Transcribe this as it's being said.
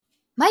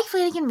Mike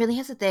Flanagan really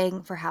has a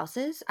thing for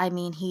houses. I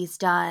mean, he's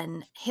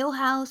done Hill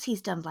House,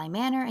 he's done Bly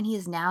Manor, and he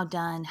has now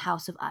done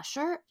House of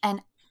Usher.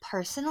 And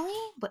personally,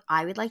 what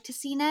I would like to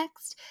see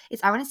next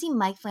is I want to see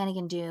Mike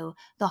Flanagan do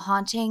The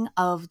Haunting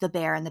of the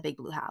Bear in the Big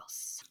Blue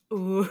House.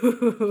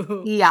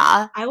 Ooh.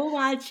 Yeah. I will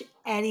watch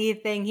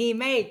anything he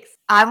makes.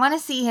 I want to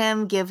see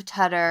him give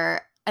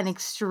Tutter an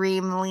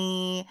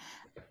extremely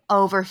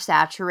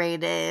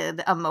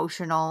oversaturated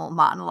emotional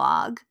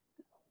monologue.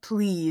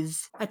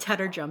 Please. A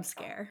Tutter jump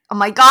scare. Oh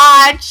my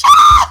God. Shut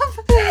up!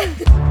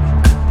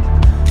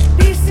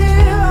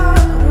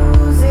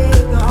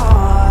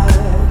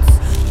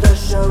 The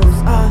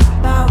show's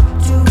about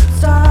to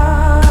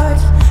start.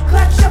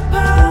 Clutch your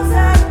pearls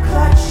and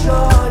clutch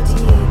your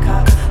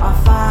teacups. Our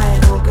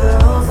final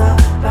girls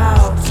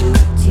about to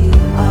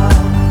team up.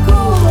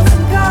 Ghouls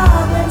and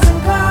goblins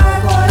and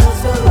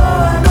gargoyles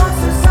galore.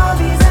 Monster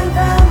zombies and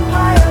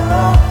vampire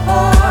lore.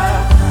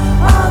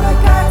 All the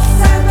guts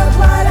and the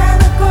blood and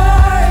the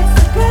gore. It's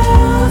the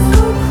girls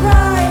who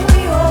cry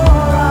the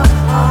aura.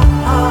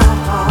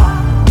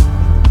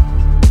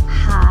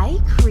 Hi,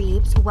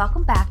 creeps.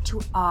 Welcome back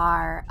to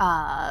our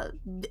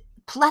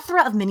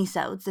plethora of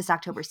minisodes this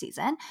October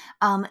season.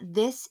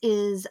 This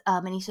is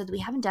a minisode that we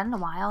haven't done in a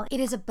while. It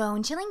is a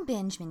Bone-Chilling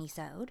Binge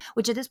minisode,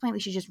 which at this point we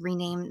should just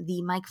rename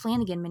the Mike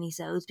Flanagan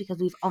minisodes because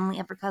we've only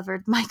ever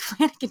covered Mike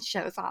Flanagan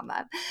shows on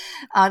them.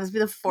 This will be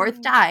the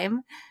fourth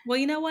time. Well,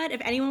 you know what?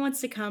 If anyone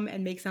wants to come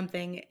and make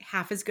something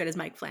half as good as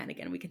Mike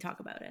Flanagan, we can talk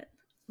about it.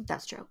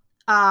 That's true.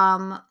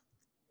 But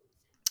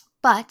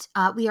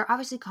we are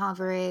obviously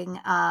covering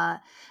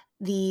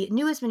the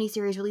newest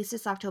miniseries released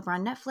this October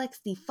on Netflix,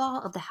 The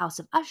Fall of the House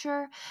of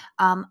Usher.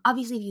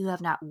 Obviously, if you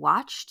have not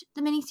watched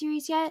the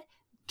miniseries yet,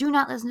 do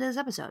not listen to this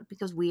episode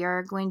because we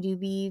are going to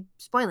be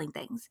spoiling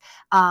things.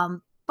 But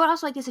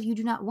also, I guess if you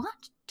do not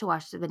want to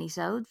watch the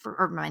miniseries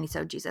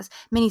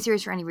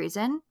for any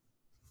reason,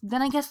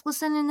 then I guess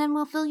listen and then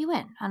we'll fill you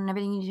in on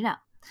everything you need to know.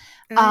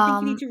 And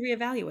I think you need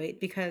to reevaluate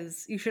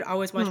because you should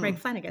always watch Mike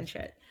Flanagan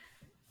shit.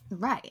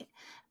 Right.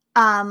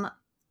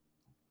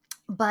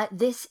 But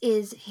this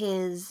is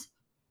his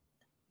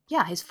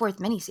fourth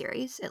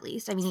miniseries, at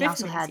least. I mean, he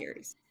also had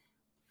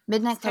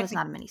Midnight Club is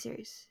not a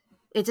miniseries.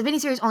 It's a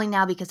miniseries only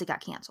now because it got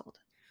canceled.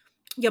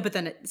 Yeah, but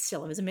then it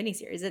still was a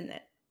miniseries, isn't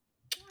it?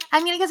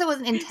 I mean, I guess it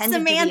wasn't intended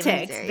to be a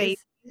miniseries.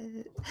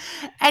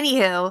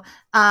 Anywho,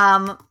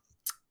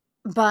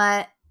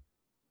 but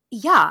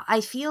yeah, I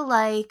feel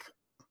like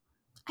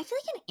an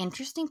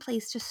interesting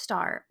place to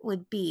start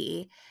would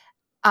be,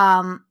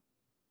 and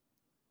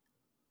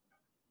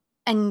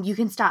you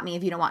can stop me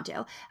if you don't want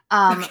to.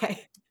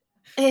 Okay.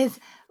 Is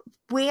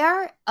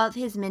where of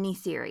his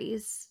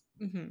miniseries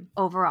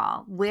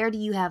overall, where do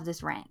you have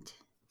this ranked?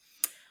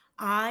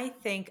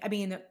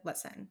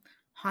 Listen,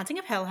 Haunting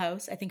of Hill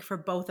House, I think for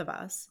both of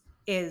us,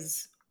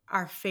 is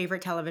our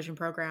favorite television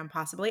program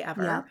possibly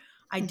ever. Yep.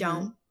 I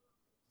don't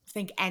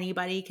think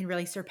anybody can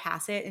really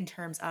surpass it in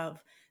terms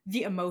of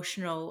the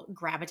emotional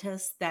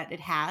gravitas that it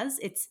has.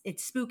 It's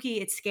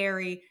spooky, it's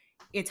scary,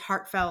 it's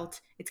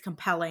heartfelt, it's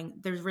compelling.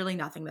 There's really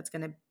nothing that's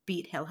going to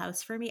beat Hill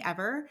House for me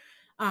ever.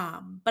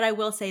 But I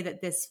will say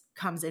that this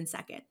comes in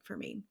second for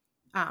me.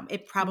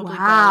 It probably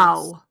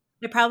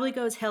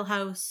goes Hill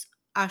House,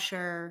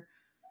 Usher,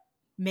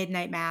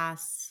 Midnight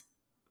Mass,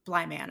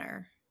 Bly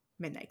Manor,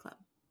 Midnight Club.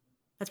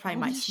 That's probably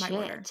my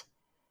order.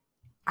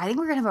 I think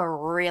we're gonna have a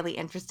really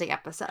interesting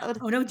episode.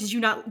 Oh no, do you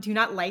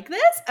not like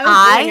this? Oh,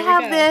 I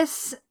have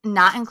this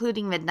not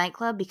including Midnight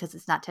Club because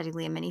it's not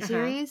technically a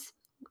miniseries.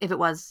 If it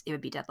was, it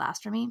would be dead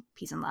last for me.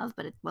 Peace and love,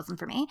 but it wasn't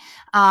for me.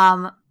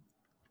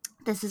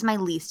 This is my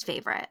least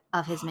favorite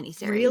of his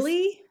miniseries.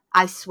 Really?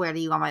 I swear to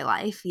you on my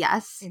life,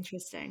 yes.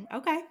 Interesting.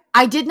 Okay.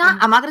 I did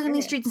not. I'm not going to go in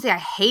these streets and say I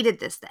hated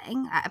this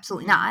thing.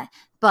 Absolutely not.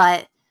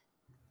 But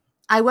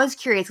I was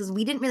curious because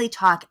we didn't really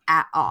talk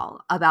at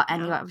all about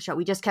any of the show.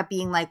 We just kept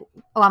being like,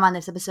 "Oh, I'm on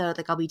this episode.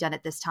 Like, I'll be done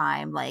at this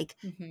time." Like,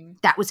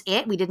 that was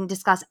it. We didn't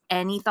discuss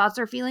any thoughts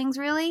or feelings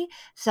really.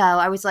 So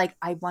I was like,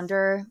 I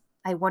wonder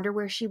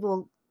where she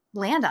will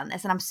land on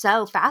this, and I'm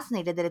so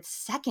fascinated that it's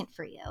second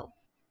for you.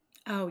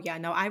 Oh yeah,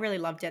 no, I really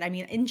loved it. I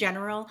mean, in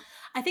general,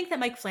 I think that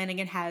Mike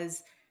Flanagan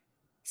has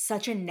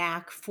such a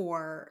knack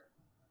for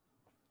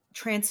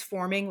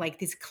transforming like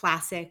these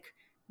classic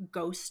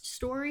ghost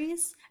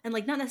stories and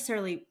like not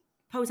necessarily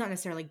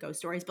ghost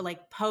stories, but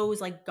like Poe's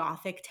like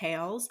gothic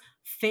tales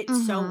fit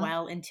so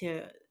well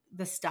into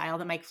the style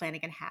that Mike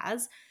Flanagan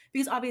has,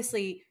 because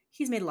obviously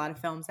he's made a lot of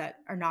films that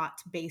are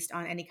not based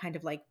on any kind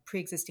of like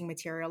pre-existing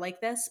material like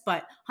this,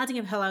 but Haunting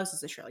of Hill House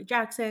is a Shirley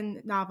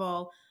Jackson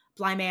novel.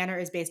 Bly Manor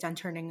is based on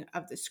Turning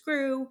of the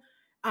Screw.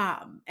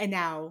 And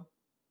now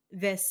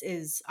this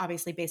is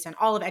obviously based on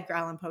all of Edgar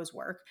Allan Poe's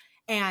work.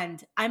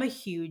 And I'm a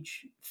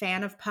huge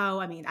fan of Poe.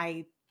 I mean,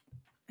 I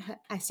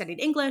studied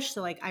English,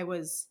 so like I've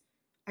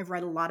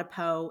read a lot of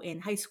Poe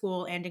in high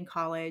school and in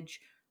college.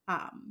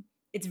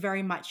 It's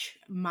very much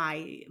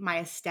my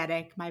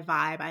aesthetic, my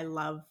vibe. I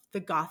love the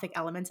gothic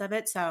elements of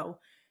it. So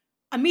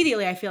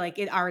immediately I feel like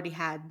it already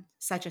had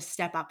such a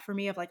step up for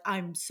me of like,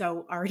 I'm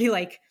so already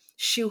like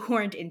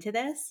shoehorned into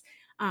this.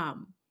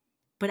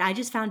 but I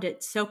just found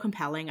it so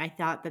compelling. I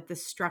thought that the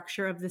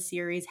structure of the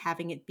series,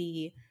 having it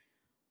be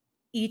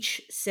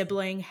each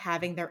sibling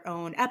having their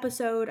own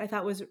episode, I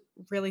thought was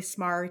really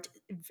smart,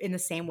 in the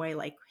same way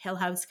like Hill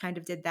House kind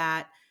of did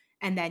that.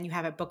 And then you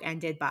have it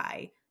bookended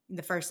by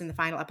the first and the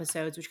final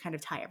episodes, which kind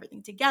of tie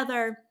everything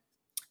together.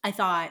 I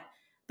thought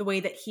the way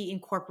that he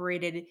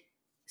incorporated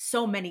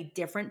so many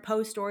different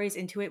Poe stories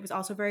into it was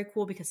also very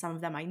cool, because some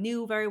of them I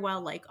knew very well,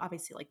 like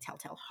obviously like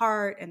Telltale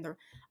Heart and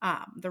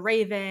the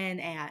Raven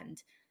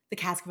and the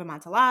Cask of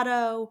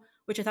Amontillado,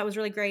 which I thought was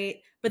really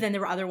great. But then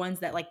there were other ones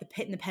that, like the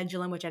Pit and the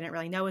Pendulum, which I didn't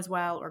really know as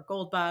well, or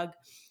Goldbug.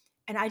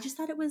 And I just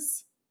thought it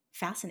was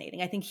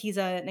fascinating. I think he's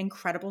an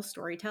incredible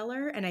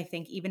storyteller. And I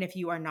think even if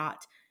you are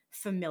not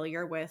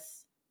familiar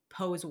with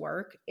Poe's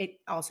work, it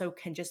also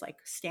can just like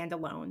stand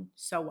alone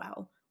so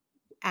well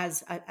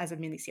as a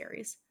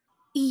miniseries.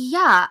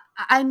 Yeah,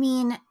 I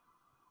mean,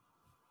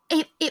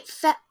 it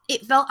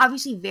felt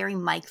obviously very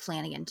Mike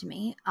Flanagan to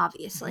me,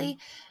 obviously.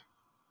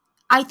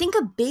 I think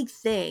a big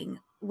thing,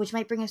 which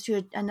might bring us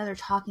to another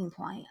talking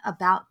point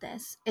about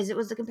this, is it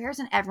was the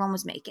comparison everyone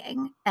was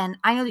making. And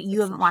I know that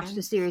you haven't watched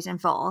the series in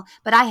full,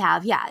 but I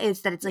have. Yeah,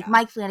 it's that it's like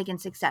Mike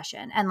Flanagan's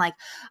Succession. And like,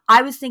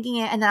 I was thinking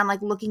it, and then I'm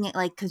like looking at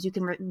like, because you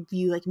can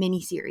review like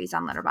miniseries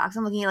on Letterboxd.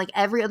 I'm looking at like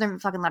every other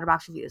fucking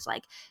Letterboxd reviews,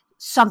 like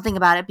something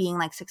about it being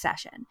like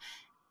Succession.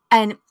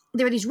 And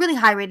there were these really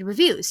high rated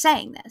reviews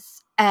saying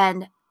this.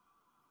 And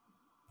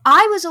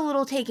I was a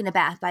little taken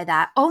aback by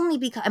that, only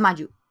because, mind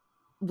you,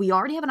 we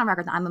already have it on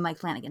record that I'm a Mike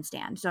Flanagan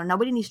stan, so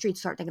nobody in these streets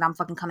start thinking I'm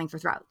fucking coming for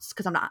throats,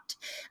 because I'm not.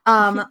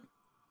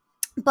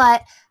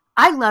 But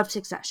I loved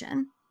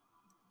Succession.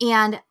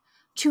 And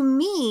to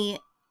me,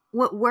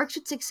 what works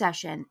with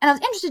Succession, and I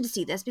was interested to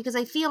see this because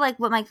I feel like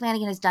what Mike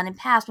Flanagan has done in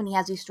past when he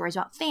has these stories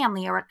about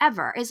family or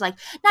whatever is like,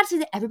 not to say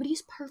that everybody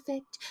is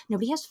perfect,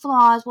 nobody has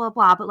flaws, blah,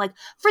 blah, but like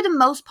for the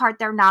most part,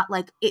 they're not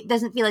like, it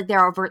doesn't feel like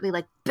they're overtly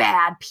like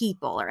bad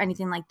people or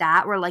anything like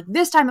that, where like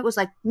this time it was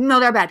like, no,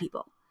 they're bad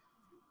people.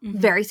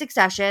 Very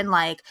Succession,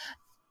 like,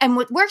 and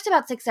what works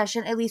about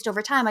Succession, at least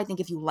over time, I think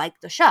if you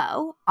like the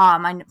show,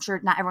 I'm sure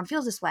not everyone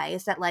feels this way,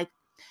 is that like,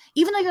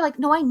 even though you're like,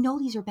 no, I know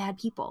these are bad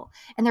people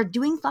and they're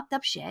doing fucked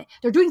up shit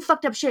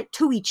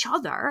to each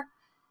other,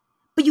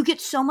 but you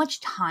get so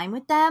much time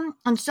with them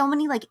on so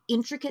many like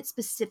intricate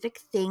specific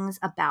things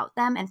about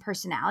them and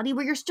personality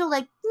where you're still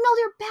like, no,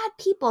 they're bad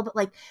people, but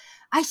like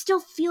I still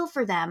feel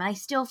for them and I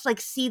still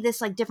like see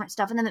this like different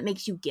stuff in them that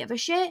makes you give a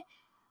shit.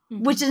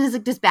 Which is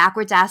like this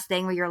backwards ass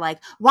thing where you're like,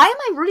 why am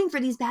I rooting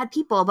for these bad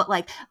people? But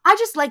like, I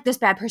just like this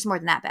bad person more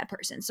than that bad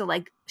person. So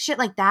like shit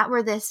like that,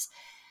 where this,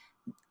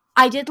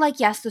 I did like,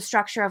 yes, the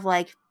structure of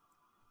like,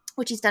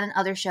 which he's done in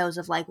other shows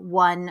of like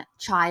one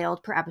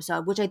child per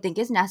episode, which I think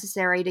is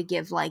necessary to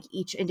give like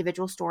each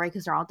individual story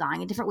because they're all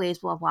dying in different ways,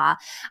 blah, blah.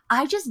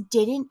 I just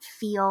didn't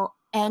feel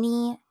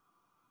any,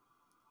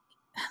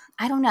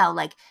 I don't know,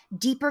 like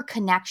deeper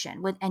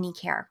connection with any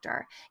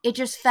character. It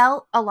just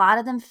felt, a lot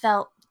of them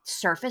felt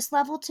surface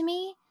level to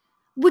me,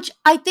 which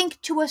I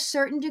think to a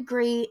certain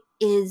degree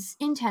is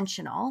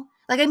intentional.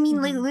 Like, I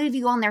mean, like, if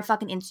you go on their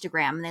fucking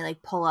Instagram and they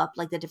like pull up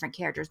like the different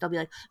characters, they'll be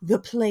like the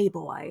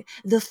playboy,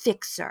 the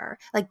fixer,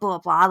 like blah, blah,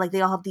 blah. Like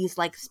they all have these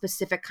like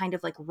specific kind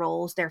of like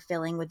roles they're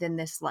filling within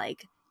this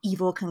like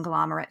evil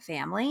conglomerate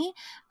family.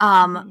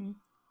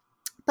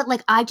 But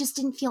like, I just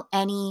didn't feel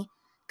any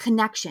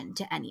connection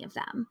to any of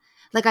them.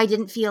 Like, I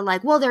didn't feel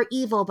like, well, they're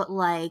evil, but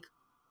like,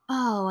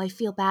 oh, I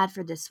feel bad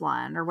for this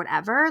one or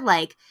whatever.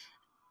 Like,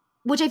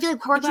 which I feel like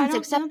I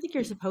don't think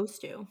you're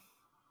supposed to.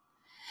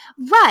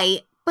 Right.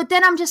 But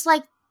then I'm just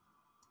like,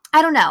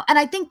 I don't know. And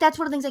I think that's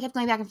one of the things I kept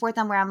going back and forth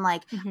on, where I'm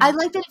like, I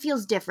like that it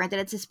feels different, that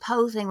it's this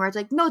Poe thing where it's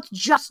like, no, it's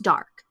just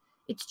dark.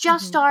 It's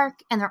just dark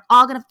and they're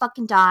all going to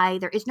fucking die.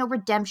 There is no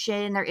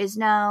redemption. There is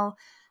no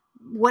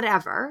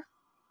whatever,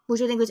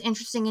 which I think was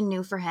interesting and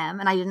new for him.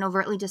 And I didn't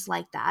overtly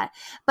dislike that.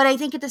 But I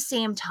think at the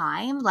same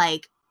time,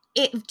 like,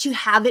 to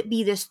have it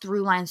be this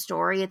through line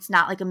story, it's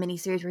not like a mini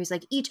series where he's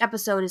like, each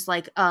episode is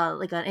like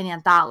an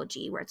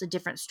anthology where it's a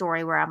different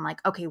story where I'm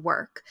like, okay,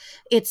 work.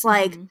 It's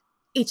like,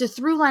 it's a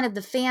through line of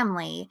the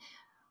family,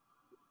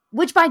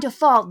 which by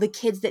default, the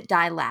kids that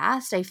die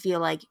last, I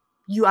feel like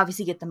you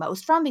obviously get the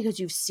most from because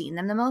you've seen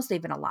them the most.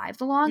 They've been alive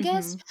the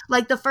longest.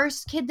 Like the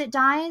first kid that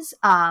dies,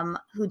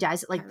 who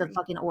dies at like the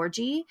fucking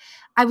orgy.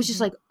 I was just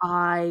like,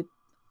 I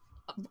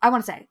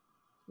want to say,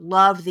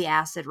 loved the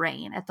acid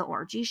rain at the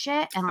orgy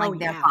shit and like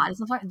their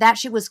bodies on fire. That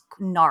shit was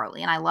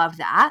gnarly and I loved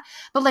that.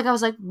 But like I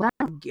was like, well,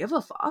 I don't give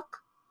a fuck.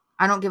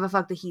 I don't give a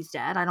fuck that he's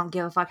dead. I don't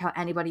give a fuck how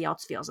anybody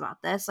else feels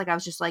about this. Like I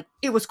was just like,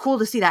 it was cool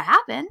to see that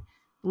happen.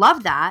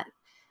 Loved that.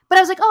 But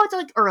I was like, oh, it's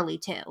like early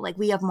too. Like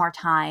we have more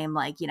time.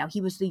 Like, you know,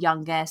 he was the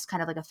youngest,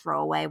 kind of like a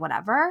throwaway,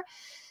 whatever.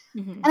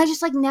 And I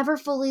just like never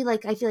fully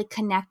like, I feel like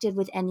connected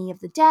with any of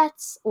the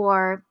deaths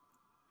or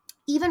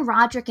even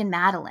Roderick and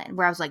Madeline,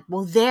 where I was like,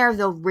 well, they're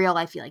the real,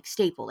 I feel like,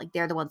 staple. Like,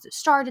 they're the ones that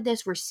started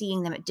this. We're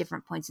seeing them at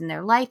different points in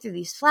their life through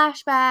these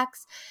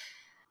flashbacks.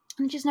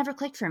 And it just never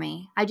clicked for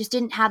me. I just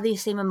didn't have the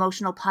same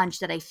emotional punch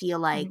that I feel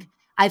like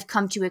I've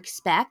come to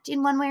expect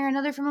in one way or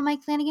another from a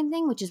Mike Flanagan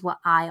thing, which is what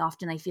I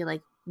feel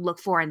like look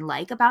for and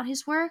like about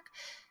his work.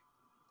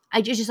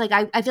 I just like,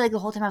 I feel like the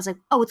whole time I was like,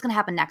 oh, what's going to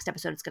happen next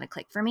episode? It's going to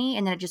click for me.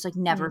 And then it just like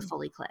never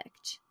fully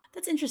clicked.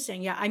 That's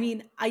interesting. Yeah. I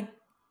mean, I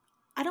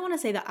don't want to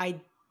say that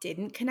I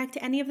didn't connect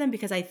to any of them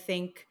because I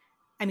think,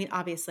 I mean,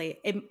 obviously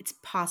it's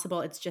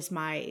possible. It's just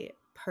my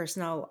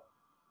personal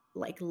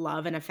like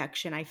love and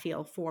affection I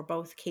feel for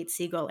both Kate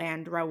Siegel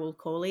and Raul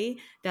Coley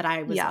that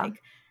I was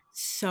like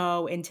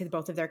so into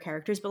both of their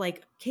characters. But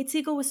like Kate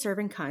Siegel was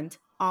serving cunt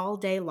all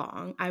day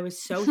long. I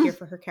was so here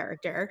for her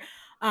character.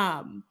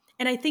 And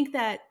I think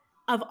that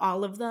of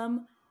all of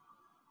them,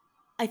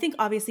 I think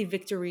obviously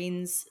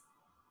Victorine's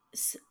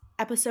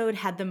episode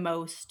had the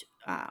most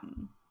I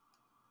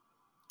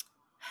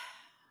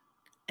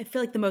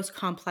feel like the most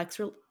complex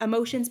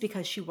emotions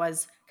because she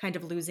was kind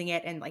of losing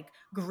it and like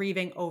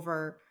grieving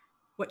over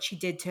what she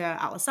did to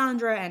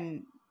Alessandra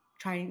and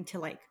trying to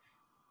like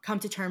come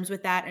to terms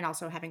with that and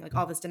also having like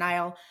all this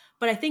denial.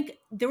 But I think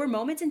there were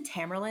moments in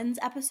Tamerlane's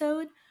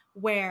episode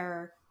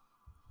where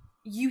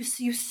you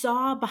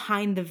saw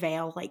behind the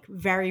veil like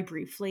very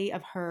briefly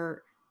of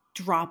her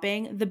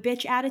dropping the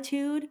bitch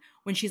attitude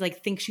when she's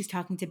like thinks she's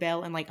talking to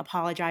Bill and like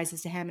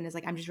apologizes to him and is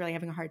like I'm just really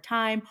having a hard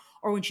time,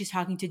 or when she's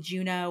talking to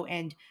Juno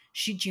and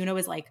Juno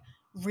is like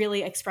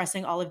really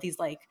expressing all of these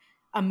like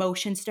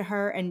emotions to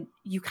her and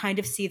you kind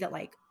of see that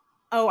like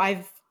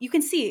you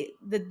can see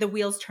the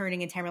wheels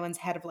turning in Tamerlane's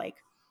head of like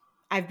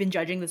I've been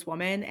judging this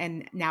woman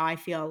and now I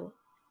feel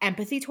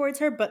empathy towards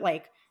her, but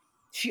like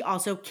she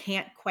also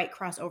can't quite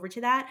cross over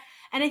to that.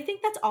 And I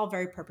think that's all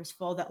very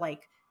purposeful that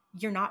like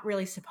you're not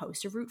really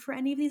supposed to root for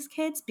any of these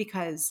kids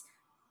because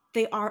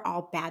they are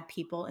all bad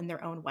people in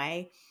their own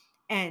way.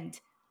 And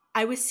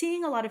I was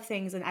seeing a lot of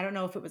things and I don't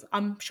know if it was,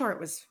 I'm sure it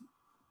was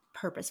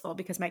purposeful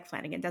because Mike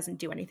Flanagan doesn't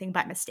do anything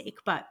by mistake,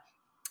 but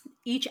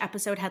each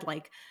episode had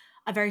like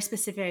a very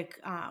specific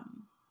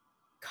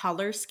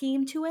color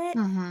scheme to it.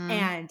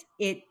 And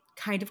it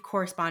kind of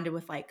corresponded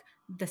with like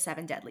the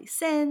 7 deadly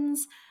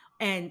sins.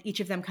 And each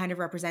of them kind of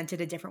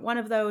represented a different one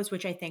of those,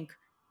 which I think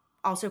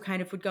also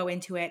kind of would go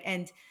into it.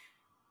 And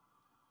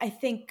I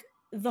think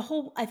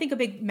a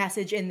big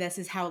message in this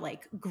is how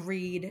like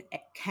greed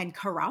can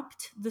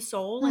corrupt the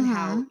soul and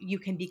how you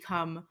can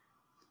become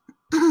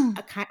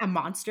a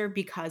monster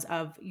because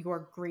of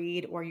your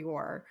greed or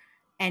your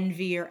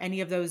envy or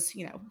any of those,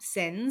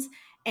 sins.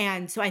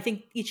 And so I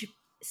think each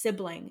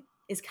sibling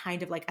is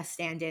kind of like a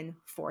stand-in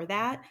for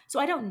that. So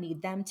I don't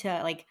need them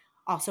to like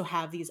also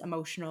have these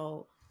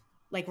emotional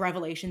like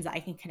revelations that I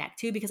can connect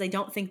to because I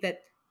don't think that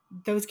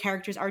those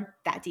characters are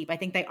that deep. I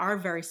think they are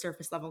very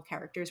surface level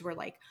characters where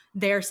like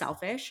they're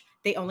selfish.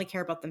 They only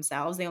care about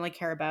themselves. They only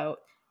care about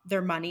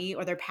their money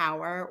or their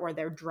power or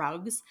their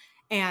drugs.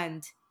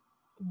 And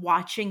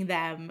watching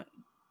them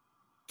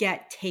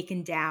get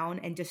taken down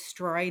and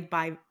destroyed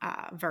by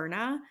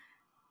Verna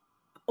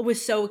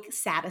was so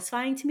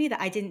satisfying to me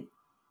that I didn't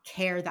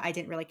care that I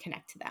didn't really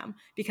connect to them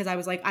because I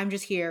was like, I'm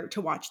just here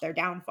to watch their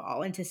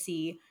downfall and to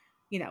see,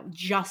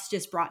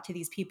 justice brought to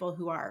these people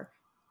who are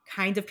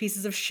kind of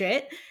pieces of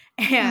shit.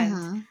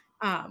 And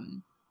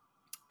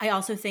I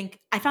also think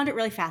I found it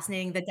really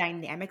fascinating the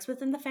dynamics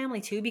within the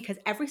family too, because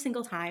every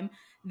single time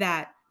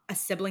that a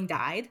sibling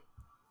died,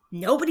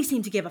 nobody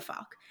seemed to give a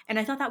fuck. And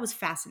I thought that was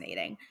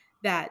fascinating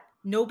that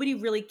nobody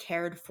really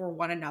cared for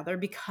one another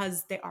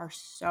because they are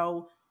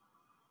so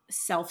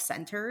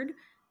self-centered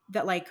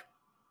that like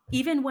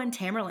even when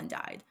Tamerlane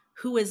died,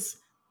 who is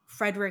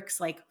Frederick's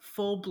like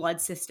full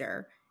blood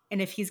sister,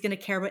 and if he's going to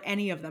care about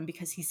any of them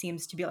because he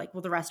seems to be like,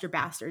 well, the rest are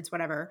bastards,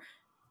 whatever,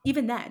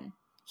 even then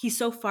he's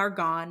so far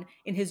gone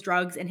in his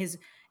drugs and his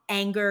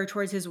anger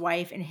towards his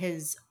wife and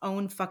his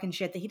own fucking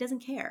shit that he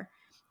doesn't care.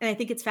 And I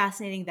think it's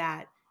fascinating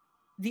that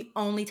the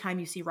only time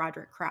you see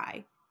Roderick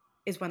cry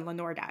is when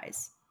Lenore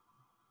dies.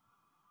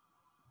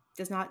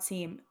 Does not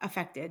seem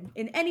affected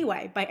in any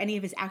way by any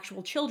of his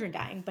actual children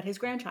dying, but his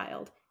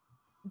grandchild,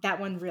 that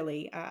one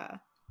really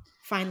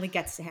finally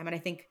gets to him. And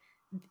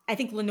I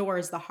think Lenore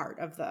is the heart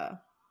of the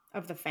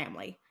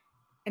family.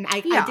 And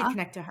I did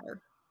connect to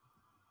her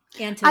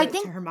and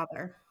to her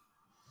mother.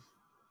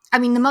 I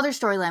mean, the mother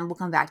storyline, we'll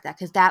come back to that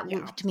because that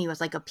to me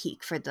was like a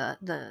peak for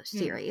the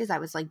series. I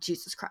was like,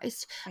 Jesus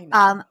Christ.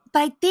 But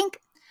I think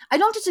I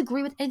don't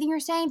disagree with anything you're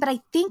saying, but I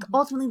think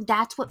ultimately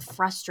that's what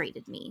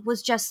frustrated me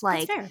was just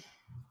like,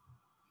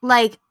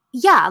 like,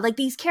 yeah, like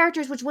these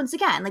characters, which once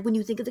again, like when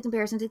you think of the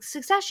comparison to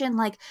Succession,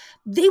 like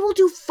they will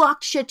do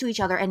fuck shit to each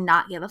other and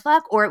not give a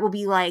fuck, or it will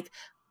be like,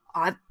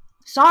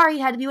 sorry,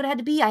 it had to be what it had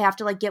to be. I have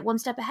to like get one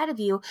step ahead of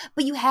you.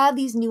 But you have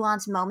these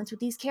nuanced moments with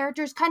these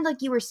characters, kind of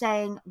like you were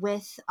saying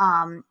with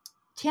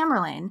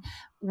Tamerlane,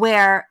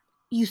 where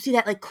you see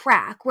that like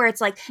crack where it's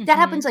like that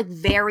happens like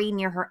very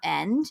near her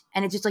end,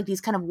 and it's just like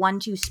these kind of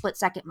 1-2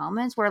 split-second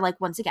moments where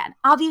like once again,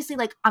 obviously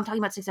like I'm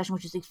talking about Succession,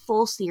 which is a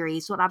full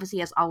series, so it obviously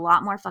has a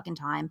lot more fucking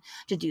time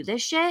to do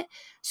this shit.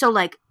 So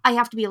like I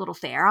have to be a little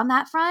fair on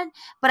that front,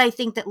 but I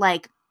think that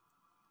like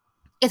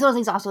it's one of those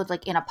things also it's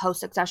like in a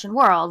post-Succession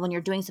world when you're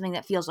doing something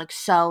that feels like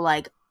so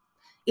like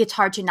it's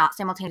hard to not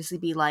simultaneously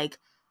be like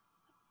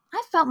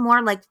I felt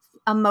more like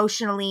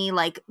emotionally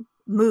like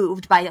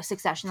moved by a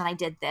Succession than I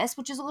did this,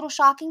 which is a little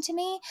shocking to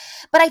me.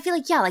 But I feel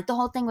like, yeah, like the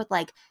whole thing with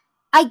like,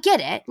 I get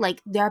it.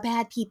 Like, they're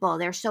bad people.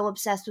 They're so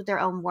obsessed with their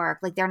own work.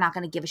 Like, they're not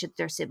going to give a shit that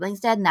their siblings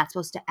dead. And that's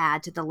supposed to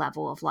add to the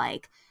level of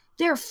like,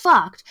 they're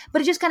fucked.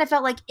 But it just kind of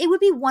felt like it would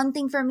be one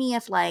thing for me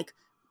if like,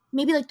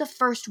 maybe like the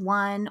first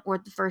one or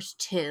the first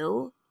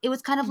two, it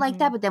was kind of like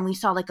that. But then we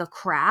saw like a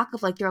crack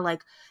of like, they're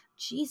like,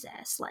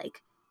 Jesus,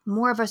 like,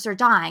 more of us are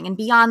dying. And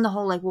beyond the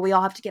whole like, well, we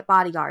all have to get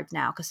bodyguards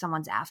now because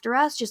someone's after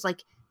us. Just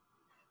like,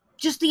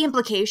 just the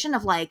implication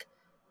of like,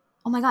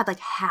 oh my God, like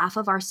half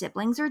of our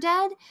siblings are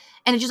dead.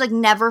 And it just like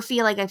never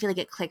feel like, I feel like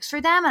it clicks for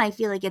them. And I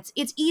feel like it's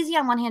easy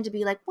on one hand to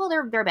be like, well,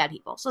 they're bad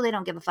people, so they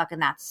don't give a fuck,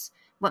 and that's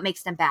what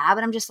makes them bad.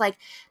 But I'm just like,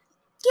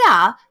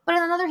 yeah. But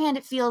on the other hand,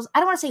 it feels, I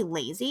don't want to say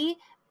lazy,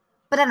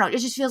 but I don't know.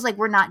 It just feels like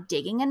we're not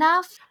digging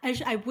enough.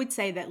 I would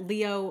say that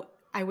Leo,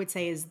 I would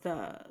say, is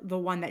the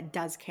one that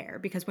does care,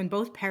 because when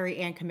both Perry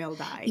and Camille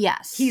die,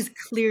 Yes. he's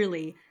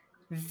clearly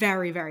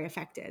very, very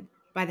affected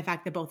by the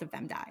fact that both of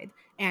them died.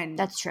 And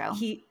That's true.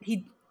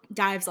 He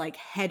dives like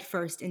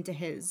headfirst into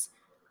his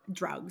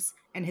drugs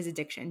and his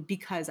addiction,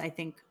 because I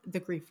think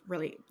the grief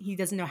really, he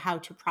doesn't know how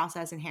to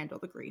process and handle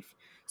the grief.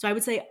 So I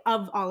would say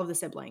of all of the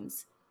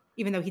siblings,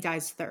 even though he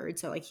dies third,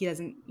 so like he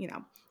doesn't,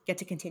 get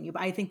to continue,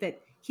 but I think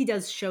that he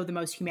does show the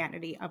most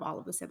humanity of all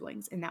of the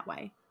siblings in that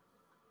way.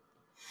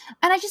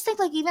 And I just think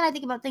like, even I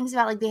think about things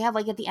about like, they have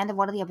like at the end of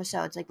one of the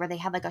episodes, like where they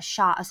have like a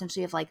shot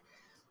essentially of like,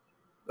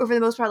 or for the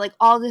most part, like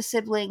all the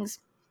siblings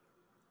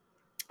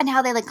and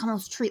how they like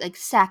almost treat like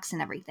sex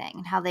and everything,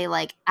 and how they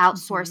like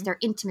outsource their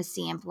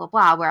intimacy and blah,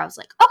 blah, where I was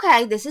like,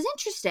 okay, this is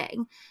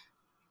interesting.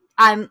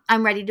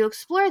 I'm ready to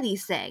explore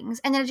these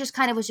things. And then it just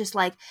kind of was just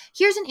like,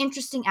 here's an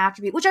interesting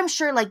attribute, which I'm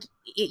sure like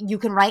you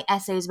can write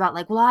essays about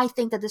like, well, I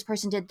think that this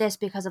person did this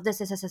because of this,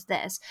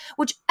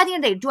 which at the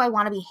end of the day, do I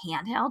want to be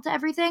handheld to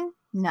everything?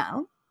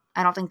 No.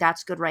 I don't think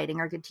that's good writing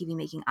or good TV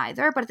making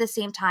either. But at the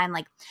same time,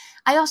 like,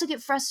 I also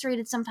get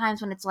frustrated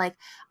sometimes when it's like,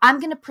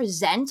 I'm going to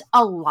present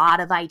a lot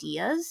of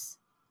ideas,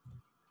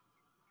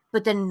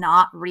 but then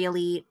not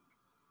really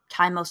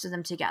tie most of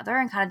them together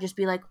and kind of just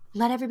be like,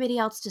 let everybody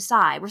else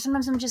decide. Where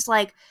sometimes I'm just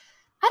like,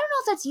 I don't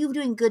know if that's you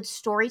doing good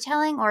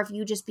storytelling or if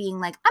you just being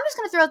like, I'm just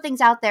going to throw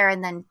things out there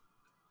and then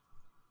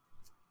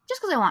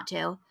just because I want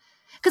to.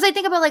 Because I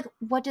think about like,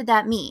 what did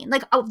that mean?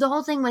 Like the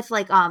whole thing with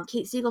like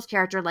Kate Siegel's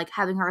character, like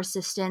having her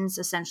assistants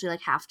essentially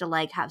like have to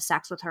like have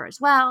sex with her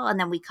as well. And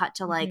then we cut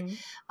to like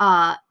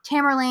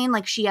Tamerlane,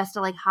 like she has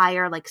to like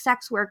hire like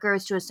sex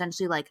workers to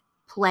essentially like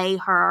play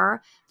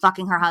her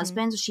fucking her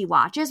husband. So she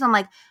watches. I'm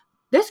like,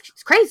 this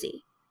is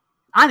crazy.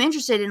 I'm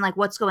interested in like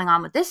what's going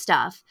on with this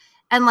stuff.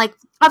 And like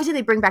obviously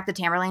they bring back the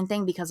Tamerlane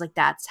thing because like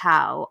that's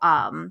how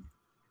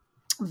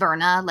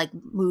Verna like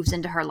moves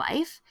into her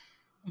life.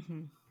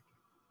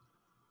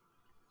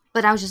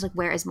 But I was just like,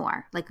 where is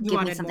more? Like,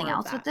 give me something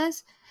else with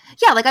this.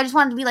 Yeah, like I just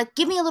wanted to be like,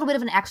 give me a little bit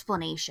of an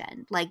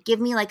explanation. Like, give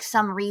me like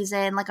some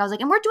reason. Like I was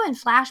like, and we're doing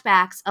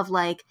flashbacks of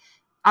like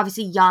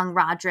obviously young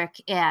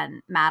Roderick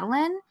and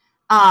Madeline.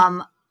 So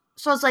I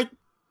was like,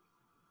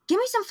 give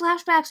me some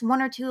flashbacks,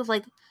 one or two of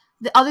like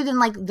other than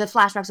like the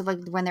flashbacks of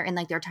like when they're in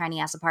like their tiny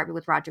ass apartment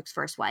with Roderick's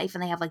first wife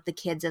and they have like the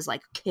kids as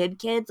like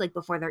kids like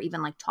before they're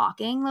even like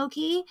talking low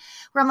key,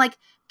 where I'm like,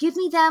 give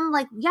me them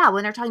like, yeah,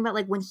 when they're talking about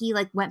like when he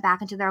like went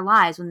back into their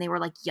lives when they were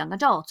like young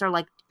adults or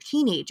like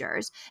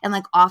teenagers and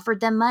like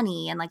offered them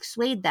money and like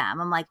swayed them.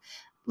 I'm like,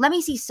 let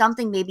me see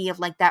something maybe of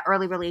like that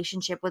early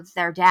relationship with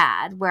their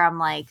dad where I'm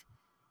like,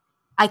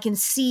 I can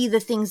see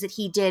the things that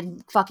he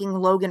did fucking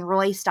Logan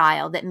Roy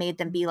style that made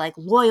them be like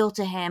loyal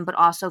to him, but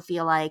also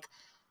feel like,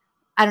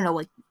 I don't know,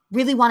 like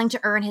really wanting to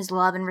earn his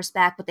love and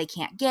respect, but they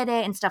can't get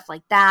it and stuff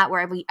like that.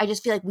 Where I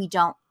just feel like we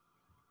don't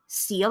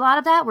see a lot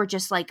of that. We're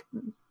just like,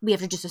 we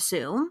have to just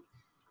assume,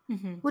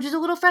 which is a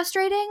little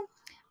frustrating.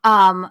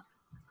 But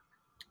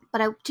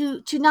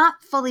to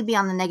not fully be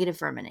on the negative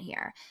for a minute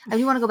here, I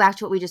do want to go back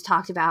to what we just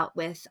talked about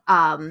with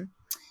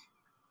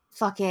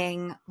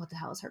fucking, what the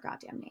hell is her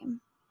goddamn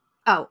name?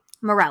 Oh,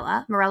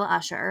 Morella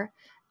Usher,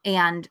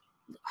 and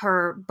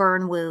her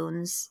burn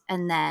wounds,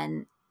 and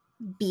then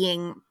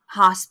being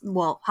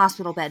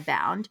hospital bed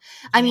bound.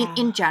 I mean,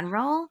 in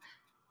general,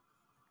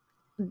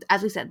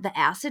 as we said, the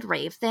acid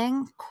rave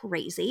thing,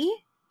 crazy.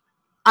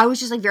 I was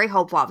just like very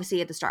hopeful,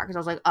 obviously, at the start because I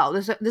was like, oh,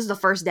 this is the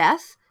first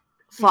death.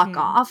 Fuck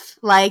off!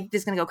 Like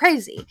this is gonna go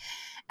crazy.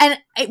 And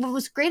what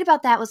was great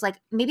about that was like,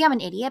 maybe I'm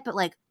an idiot, but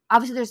like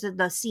obviously there's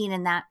the scene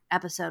in that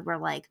episode where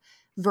like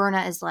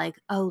Verna is like,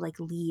 oh, like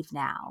leave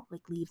now,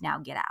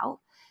 get out.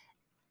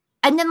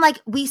 And then, like,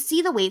 we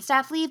see the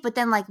waitstaff leave, but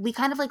then, like, we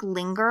kind of, like,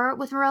 linger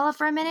with Morella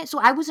for a minute. So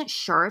I wasn't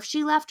sure if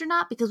she left or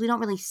not because we don't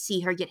really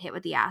see her get hit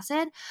with the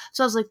acid.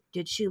 So I was like,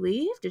 did she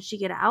leave? Did she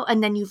get out?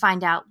 And then you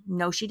find out,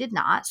 no, she did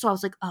not. So I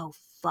was like, oh,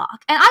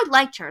 fuck. And I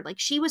liked her. Like,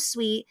 she was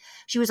sweet.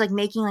 She was, like,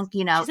 making, like,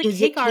 you know, is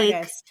it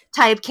cake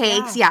type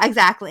cakes. Yeah,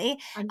 exactly.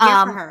 I'm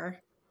here for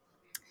her.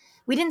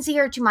 We didn't see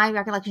her, to my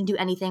recollection, do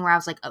anything where I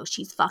was like, oh,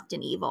 she's fucked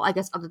and evil. I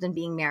guess other than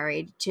being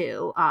married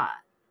to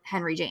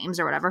Henry James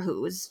or whatever,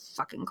 who was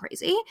fucking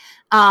crazy.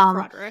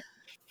 Roderick.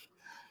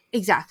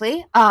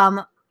 Exactly.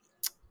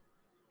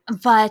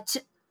 But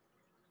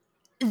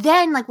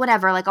then, like,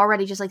 whatever, like,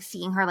 already just, like,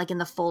 seeing her, like, in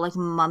the full, like,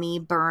 mummy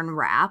burn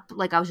wrap,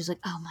 like, I was just like,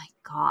 oh my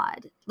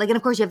God. Like, and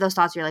of course you have those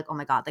thoughts where you're like, oh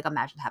my God, like,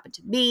 imagine it happened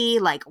to me.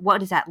 Like,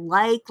 what is that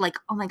like? Like,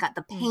 oh my God,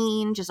 the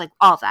pain, just like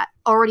all of that,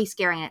 already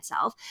scary in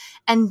itself.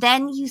 And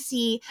then you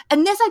see,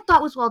 and this I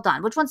thought was well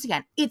done, which once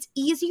again, it's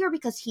easier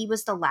because he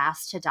was the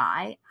last to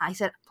die. I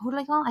said, who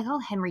did I call him? I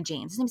called Henry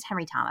James. His name's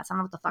Henry Thomas. I don't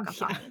know what the fuck I'm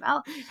Yeah. talking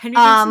about. Henry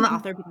James is an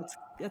author, but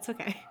that's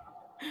okay.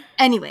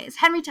 Anyways,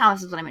 Henry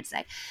Thomas is what I meant to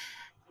say.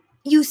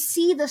 You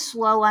see the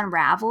slow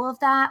unravel of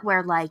that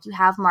where like you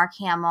have Mark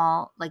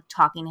Hamill like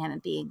talking to him and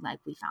being like,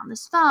 we found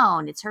this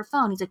phone, it's her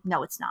phone. He's like,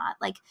 no, it's not.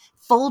 Like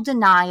full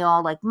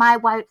denial, like why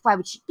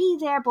would she be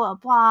there, blah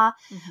blah.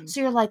 So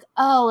you're like,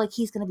 oh, like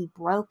he's gonna be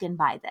broken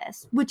by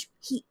this, which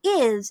he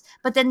is.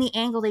 But then the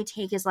angle they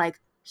take is like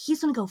he's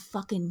gonna go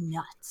fucking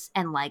nuts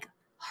and like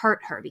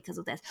hurt her because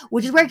of this,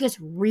 which is where it gets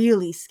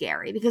really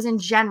scary. Because in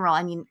general,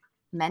 I mean,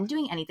 men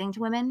doing anything to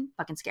women,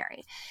 fucking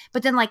scary.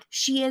 But then like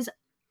she is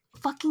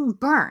fucking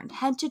burned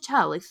head to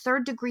toe, like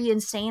 3rd-degree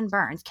insane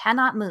burns,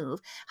 cannot move,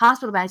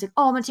 hospital bed. He's like,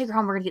 oh, I'm gonna take her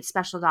home, we're gonna get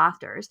special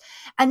doctors,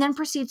 and then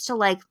proceeds to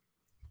like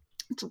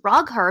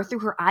drug her through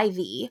her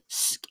IV,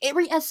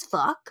 scary as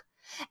fuck.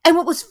 And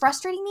what was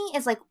frustrating me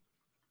is like,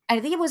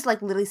 I think it was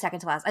like literally second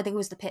to last, I think it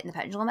was the Pit and the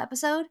Pendulum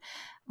episode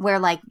where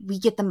like we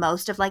get the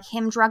most of like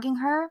him drugging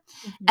her,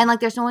 and like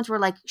there's moments where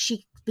like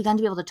she begun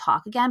to be able to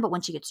talk again, but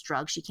when she gets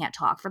drugged she can't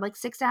talk for like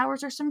 6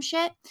 hours or some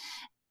shit.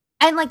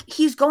 And, like,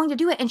 he's going to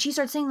do it, and she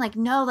starts saying, like,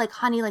 no, like,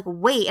 honey, like,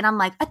 wait. And I'm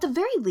like, at the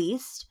very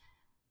least,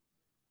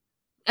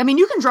 I mean,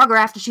 you can drug her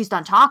after she's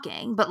done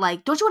talking, but,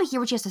 like, don't you want to hear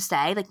what she has to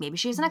say? Like, maybe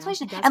she has an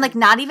explanation. And, like,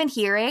 not even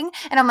hearing.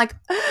 And I'm like,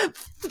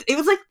 it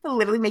was, like,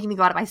 literally making me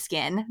go out of my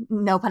skin.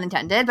 No pun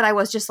intended. But I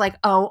was just like,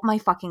 oh, my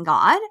fucking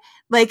God.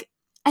 Like,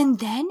 and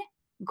then,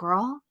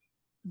 girl,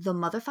 the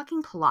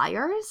motherfucking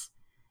pliers,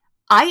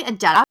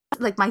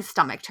 like, my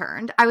stomach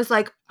turned. I was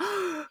like,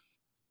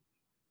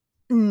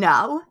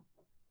 no.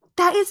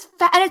 That is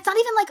and it's not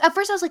even like, at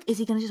first I was like, is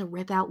he gonna just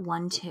rip out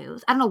one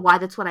tooth? I don't know why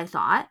that's what I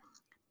thought.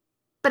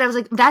 But I was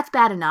like, that's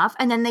bad enough.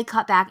 And then they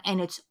cut back and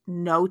it's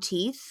no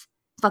teeth.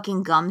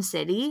 Fucking Gum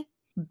City.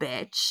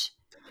 Bitch.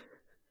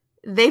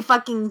 They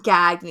fucking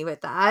gagged me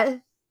with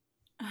that.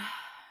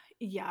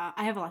 Yeah,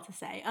 I have a lot to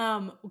say.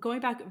 Going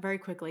back very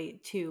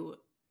quickly to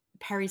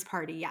Perry's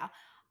party, yeah.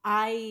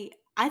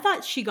 I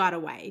thought she got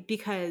away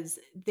because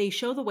they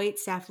show the wait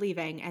staff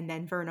leaving and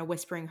then Verna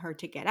whispering her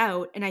to get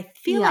out. And I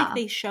feel like Yeah.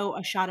 they show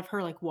a shot of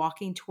her like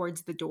walking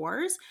towards the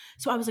doors.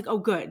 So I was like, oh,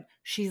 good,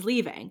 she's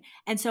leaving.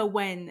 And so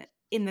when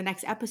in the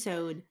next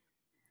episode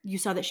you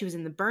saw that she was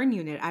in the burn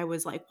unit, I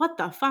was like, what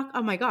the fuck?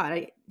 Oh my God,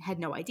 I had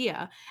no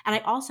idea. And I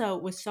also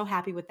was so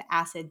happy with the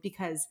acid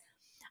because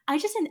I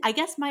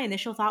guess my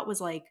initial thought was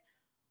like,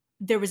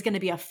 there was going to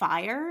be a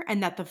fire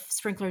and that the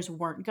sprinklers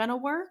weren't going to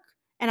work.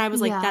 And I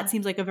was like, Yeah. that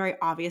seems like a very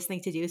obvious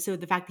thing to do. So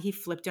the fact that he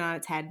flipped it on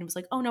its head and was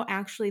like, oh no,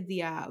 actually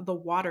the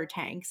water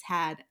tanks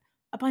had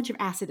a bunch of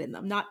acid in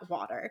them, not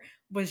water,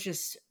 was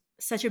just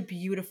such a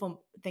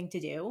beautiful thing to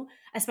do,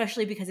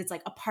 especially because it's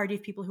like a party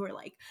of people who are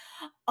like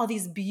all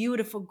these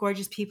beautiful,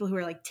 gorgeous people who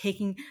are like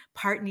taking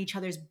part in each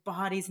other's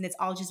bodies. And it's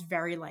all just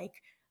very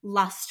like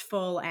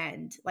lustful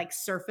and like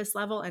surface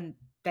level. And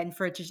then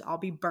for it to just all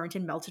be burnt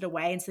and melted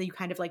away. And so you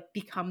kind of like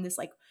become this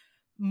like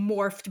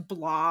morphed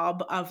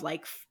blob of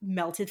like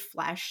melted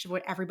flesh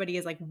where everybody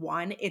is like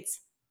one. It's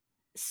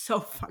so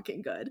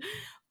fucking good.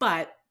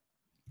 But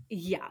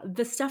yeah,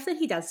 the stuff that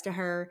he does to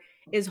her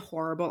is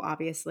horrible,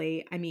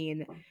 obviously. I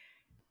mean,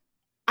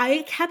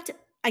 I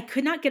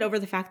could not get over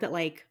the fact that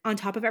like on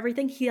top of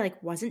everything, he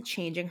like wasn't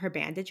changing her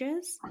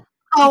bandages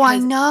Oh, I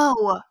because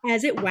know.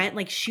 as it went,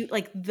 like shoot,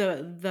 like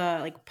the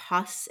like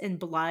pus and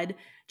blood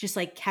just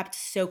like kept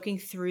soaking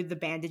through the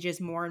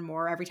bandages more and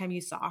more every time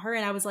you saw her.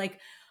 And I was like,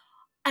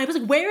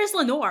 where is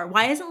Lenore?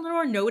 Why isn't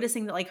Lenore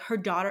noticing that like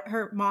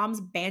her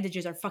mom's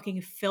bandages are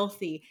fucking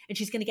filthy and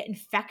she's gonna get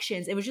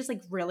infections? It was just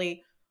like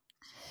really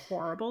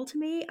horrible to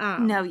me.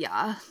 No,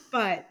 yeah.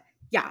 But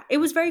yeah, it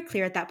was very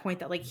clear at that point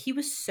that like he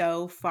was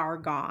so far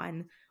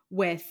gone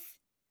with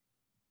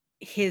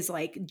his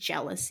like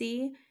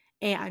jealousy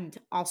and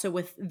also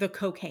with the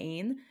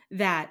cocaine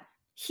that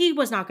he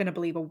was not going to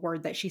believe a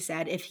word that she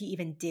said if he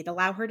even did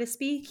allow her to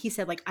speak. He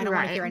said like, I don't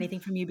want to Right. hear anything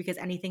from you because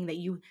anything that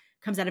you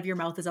comes out of your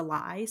mouth is a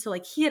lie. So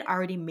like he had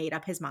already made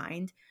up his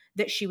mind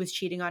that she was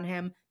cheating on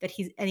him, that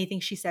he's anything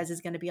she says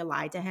is going to be a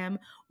lie to him,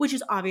 which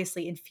is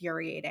obviously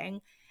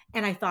infuriating.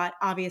 And I thought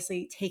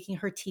obviously taking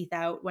her teeth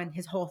out when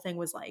his whole thing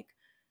was like,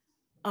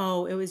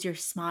 oh, it was your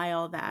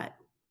smile that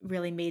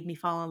really made me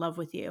fall in love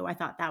with you. I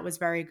thought that was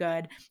very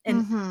good.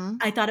 And Mm-hmm.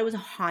 I thought it was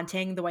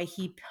haunting the way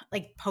he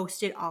like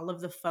posted all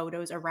of the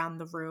photos around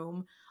the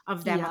room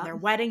of them on Yeah. their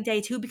wedding day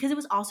too, because it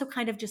was also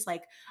kind of just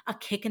like a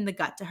kick in the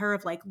gut to her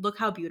of like, look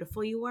how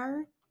beautiful you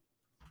were.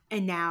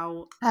 And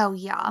now Oh,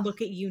 yeah.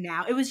 look at you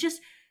now. It was just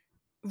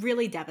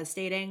really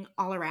devastating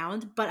all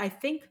around. But I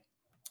think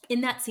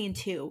in that scene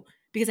too,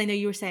 because I know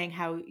you were saying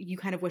how you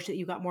kind of wish that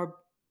you got more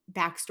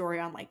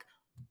backstory on like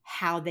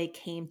how they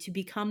came to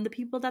become the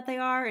people that they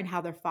are and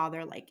how their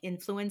father like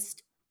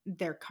influenced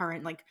their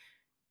current like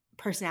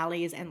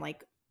personalities and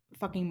like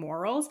fucking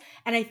morals.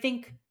 And I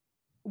think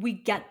we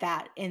get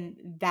that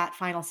in that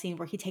final scene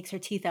where he takes her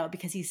teeth out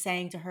because he's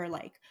saying to her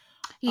like,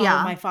 "Oh,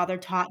 Yeah. my father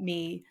taught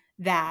me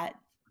that,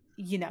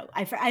 you know,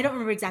 I don't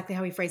remember exactly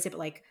how he phrased it, but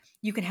like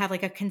you can have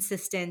like a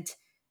consistent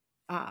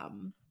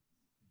um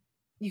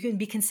you can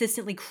be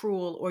consistently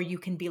cruel, or you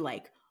can be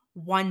like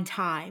one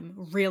time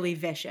really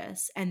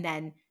vicious and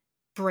then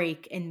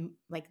break and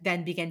like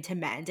then begin to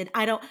mend." And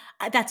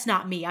that's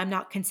not me. I'm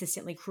not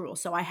consistently cruel.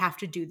 So I have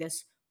to do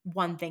this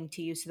one thing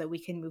to you so that we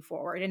can move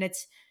forward. And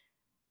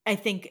I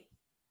think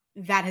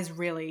that is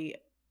really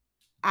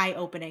eye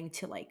opening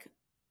to like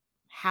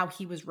how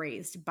he was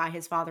raised by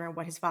his father and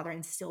what his father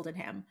instilled in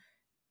him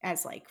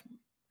as like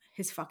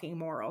his fucking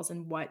morals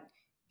and what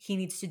he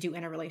needs to do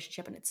in a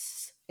relationship. And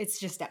it's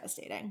just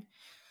devastating.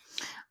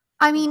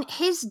 I mean,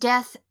 his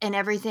death and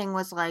everything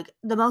was like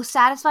the most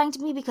satisfying to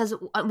me because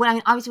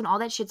obviously when all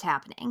that shit's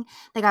happening,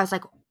 like I was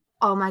like,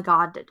 oh my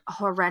god,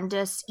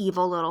 horrendous,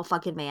 evil little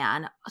fucking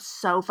man,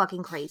 so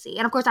fucking crazy.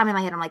 And of course, I'm in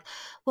my head, I'm like,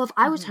 well, if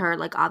I was her,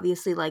 like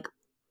obviously, like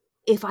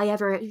if I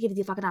ever give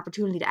the fucking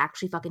opportunity to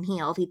actually fucking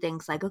heal, if he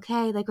thinks like,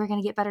 okay, like we're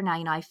gonna get better now,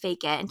 you know, I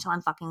fake it until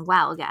I'm fucking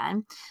well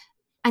again.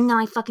 And then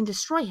I fucking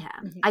destroy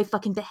him. I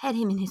fucking behead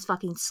him in his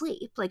fucking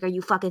sleep. Like, are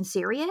you fucking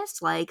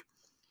serious? Like,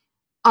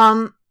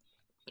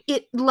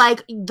 it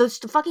like those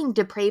fucking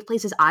depraved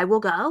places I will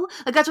go.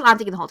 Like that's what I'm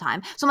thinking the whole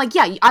time. So I'm like,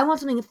 yeah, I want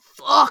something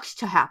fucked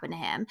to happen to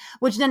him,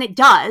 which then it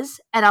does,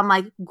 and I'm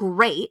like,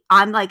 great.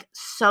 I'm like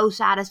so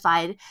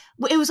satisfied.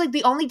 It was like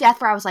the only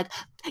death where I was like,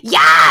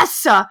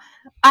 yes.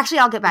 Actually,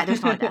 I'll get back.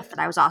 There's no death that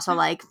I was also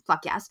like,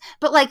 fuck yes.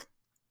 But like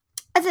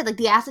I said, like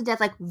the acid death,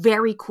 like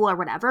very cool or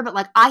whatever. But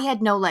like I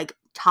had no like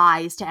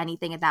ties to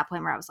anything at that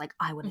point where I was like,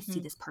 I want to see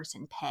this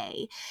person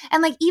pay.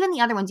 And like even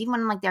the other ones, even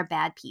when like they're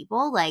bad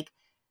people, like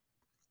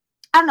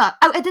I don't know.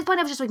 At this point,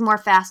 I was just like more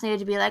fascinated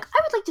to be like,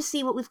 I would like to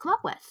see what we've come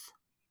up with.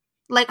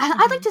 Like,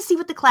 I'd like to see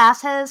what the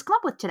class has come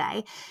up with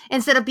today.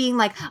 Instead of being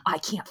like, I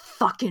can't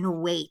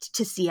fucking wait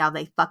to see how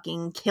they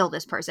fucking kill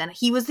this person.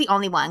 He was the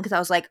only one because I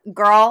was like,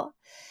 girl,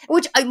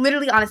 which I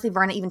literally, honestly,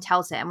 Verna even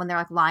tells him when they're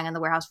like lying on the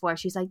warehouse floor.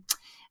 She's like,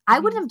 I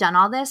wouldn't have done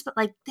all this, but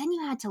like, then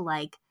you had to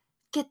like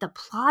get the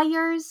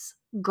pliers.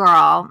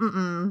 Girl,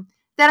 then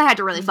I had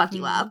to really fuck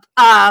you up.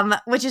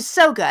 Which is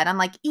so good. I'm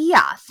like,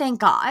 yeah,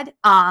 thank God.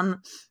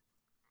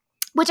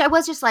 Which I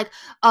was just like,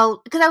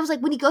 oh, because I was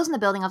like, when he goes in the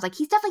building, I was like,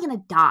 he's definitely going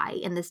to die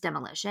in this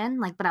demolition.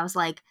 Like, but I was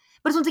like,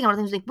 but it's one thing, I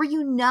was like, where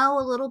you know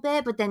a little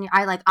bit, but then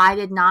I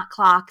did not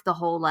clock the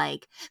whole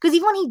like, because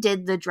even when he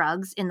did the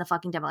drugs in the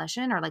fucking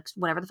demolition or like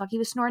whatever the fuck he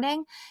was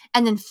snorting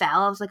and then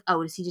fell, I was like,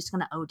 oh, is he just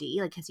going to OD?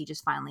 Like, has he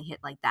just finally hit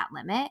like that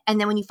limit? And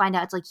then when you find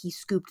out it's like he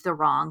scooped the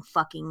wrong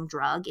fucking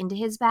drug into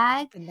his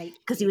bag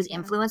because he was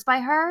influenced by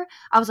her,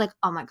 I was like,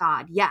 oh my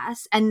God,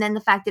 yes. And then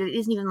the fact that it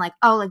isn't even like,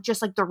 oh, like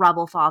just like the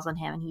rubble falls on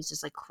him and he's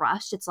just like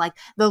crushed. It's like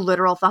the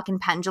literal fucking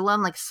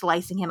pendulum, like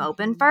slicing him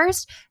open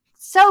first.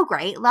 So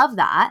great. Love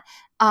that.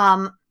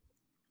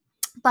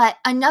 But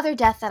another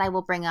death that I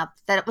will bring up,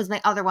 that was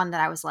my other one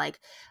that I was like,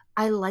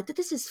 I like that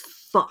this is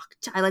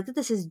fucked. I like that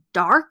this is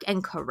dark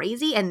and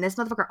crazy, and this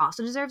motherfucker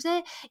also deserves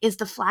it, is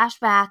the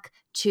flashback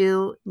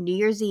to New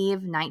Year's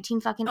Eve,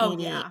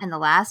 1980, and the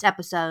last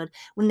episode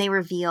when they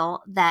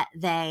reveal that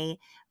they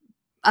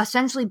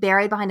essentially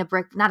buried behind a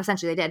brick, not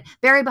essentially, they did,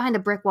 buried behind a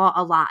brick wall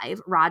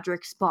alive,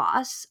 Roderick's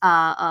boss,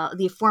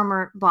 the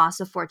former boss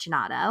of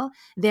Fortunato,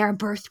 their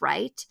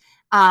birthright,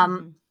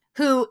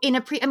 who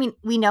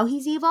we know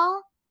he's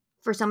evil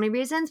for so many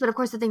reasons, but of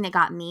course the thing that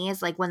got me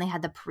is like when they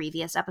had the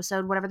previous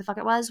episode, whatever the fuck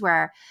it was,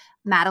 where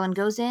Madeline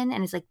goes in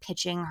and is like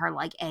pitching her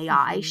like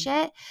AI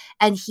shit,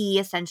 and he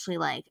essentially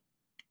like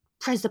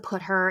tries to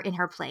put her in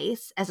her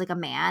place as like a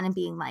man and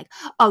being like,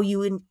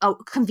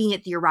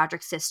 convenient that you're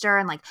Roderick's sister,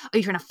 and like, are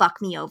you trying to fuck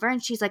me over?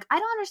 And she's like, I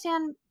don't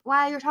understand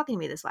why you're talking to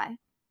me this way.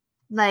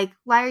 Like,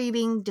 why are you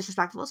being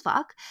disrespectful as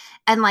fuck?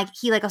 And like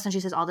he like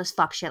essentially says all this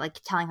fuck shit, like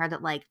telling her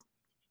that like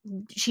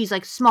she's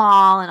like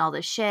small and all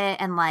this shit,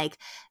 and like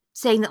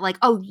saying that like,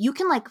 oh, you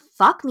can like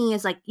fuck me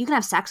as like, you can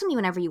have sex with me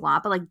whenever you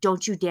want, but like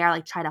don't you dare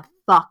like try to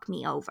fuck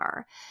me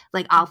over.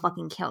 Like I'll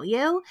fucking kill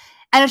you.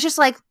 And it's just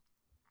like,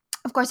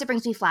 of course, it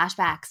brings me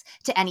flashbacks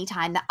to any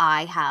time that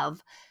I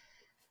have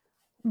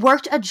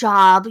worked a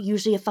job,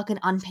 usually a fucking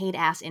unpaid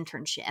ass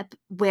internship,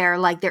 where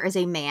like there is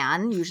a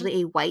man,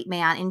 usually a white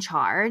man in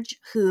charge,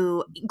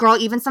 who, girl,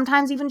 even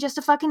sometimes even just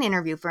a fucking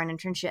interview for an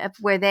internship,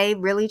 where they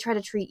really try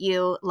to treat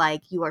you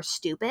like you are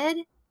stupid.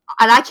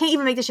 And I can't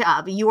even make this shit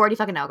up. You already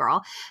fucking know,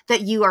 girl,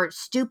 that you are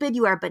stupid.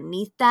 You are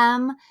beneath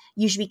them.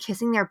 You should be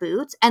kissing their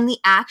boots. And the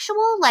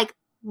actual like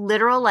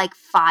literal like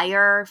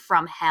fire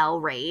from hell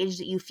rage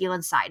that you feel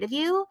inside of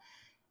you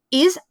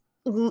is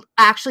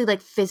actually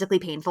like physically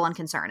painful and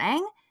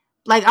concerning.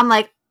 Like, I'm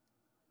like,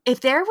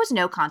 if there was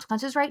no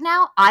consequences right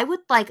now, I would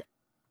like,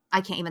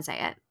 I can't even say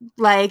it.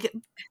 Like,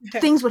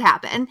 things would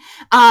happen.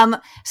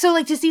 So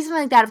like to see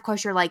something like that, of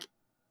course, you're like,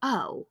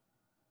 oh,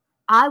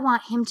 I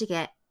want him to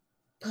get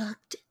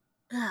fucked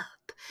up.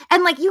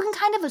 And like, you can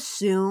kind of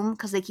assume,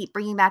 because they keep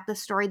bringing back the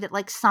story that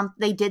like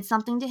they did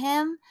something to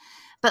him.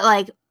 But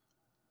like,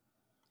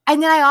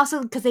 And then I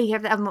also, because they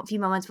have a few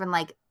moments when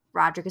like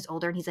Roderick is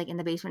older and he's like in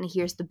the basement and he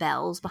hears the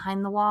bells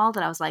behind the wall,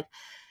 that I was like,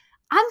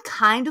 I'm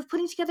kind of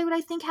putting together what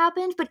I think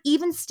happened, but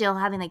even still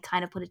having like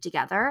kind of put it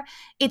together,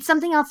 it's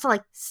something else to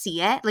like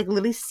see it, like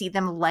literally see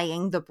them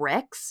laying the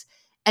bricks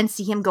and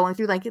see him going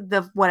through like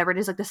the whatever it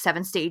is, like the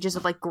 7 stages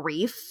of like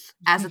grief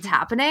as it's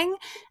happening.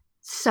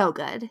 So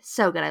good.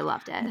 So good. I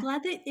loved I'm it.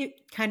 glad that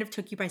it kind of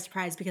took you by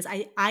surprise because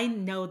I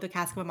know the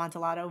Cask of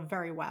Amontillado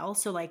very well.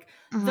 So like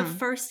the Mm-hmm.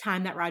 first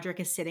time that Roderick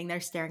is sitting there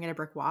staring at a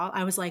brick wall,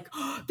 I was like,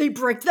 oh, they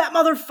bricked that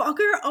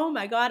motherfucker. Oh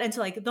my God. And so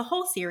like the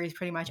whole series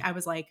pretty much, I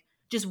was like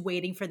just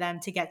waiting for them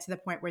to get to the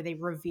point where they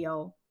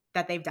reveal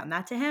that they've done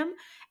that to him.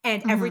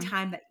 And every Mm-hmm.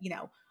 time that,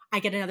 I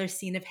get another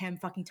scene of him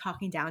fucking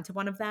talking down to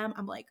one of them,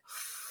 I'm like,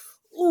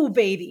 oh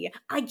baby,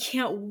 I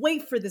can't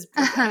wait for this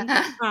bricking.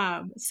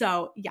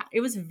 So yeah,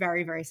 it was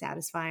very, very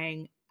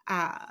satisfying.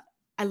 Uh,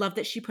 I love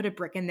that she put a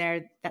brick in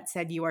there that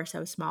said "You are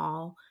so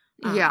small."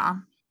 Yeah.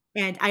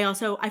 And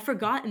I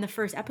forgot in the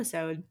first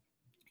episode,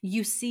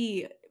 you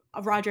see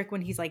Roderick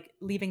when he's like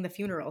leaving the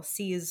funeral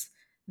sees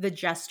the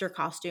jester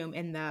costume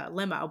in the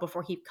limo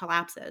before he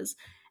collapses,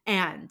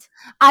 and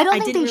I don't I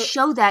think didn't they really.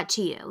 show that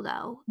to you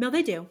though. No,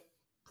 they do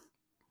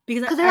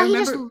because Because I he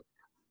just, remember.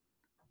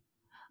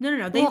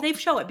 No. well, They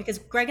show it because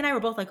Greg and I were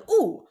both like,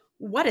 "Ooh,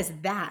 what is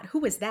that?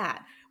 Who is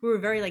that?" We were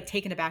very like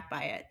taken aback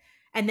by it,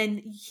 and then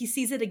he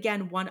sees it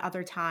again one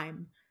other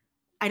time.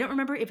 I don't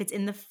remember if it's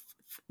in the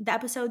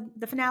episode,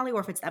 the finale, or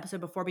if it's the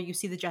episode before, but you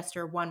see the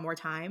jester one more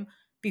time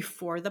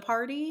before the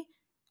party.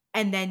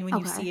 And then when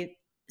you okay. see it,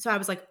 so I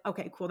was like,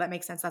 okay, cool. That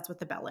makes sense. That's what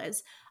the bell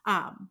is.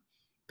 But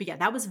yeah,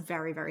 that was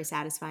very, very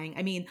satisfying.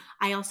 I mean,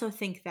 I also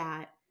think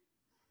that,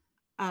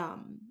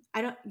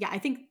 I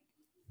think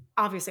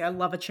obviously I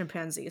love a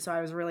chimpanzee. So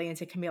I was really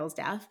into Camille's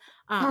death.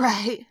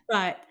 Right.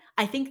 But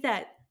I think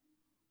that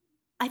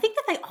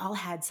they all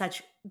had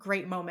such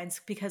great moments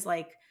because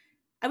like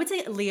I would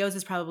say Leo's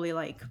is probably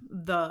like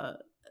the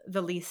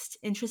least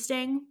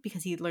interesting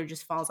because he literally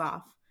just falls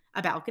off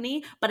a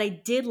balcony. But I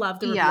did love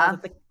the reveal Yeah.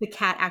 that the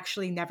cat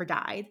actually never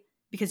died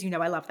because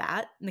I love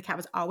that. And the cat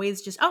was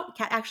always just, oh,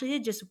 cat actually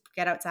did just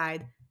get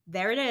outside.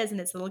 There it is, and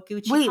its little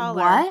Gucci Wait,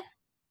 collar. what?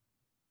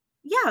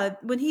 Yeah,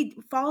 when he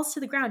falls to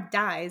the ground,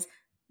 dies,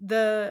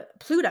 the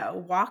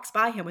Pluto walks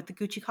by him with the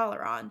Gucci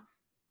collar on.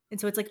 And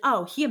so it's like,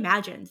 oh, he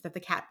imagined that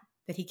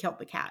he killed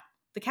the cat.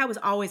 The cat was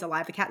always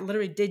alive. The cat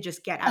literally did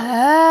just get out.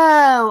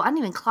 Oh, I didn't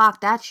even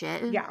clock that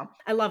shit. Yeah,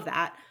 I love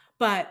that.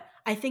 But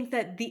I think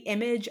that the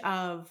image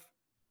of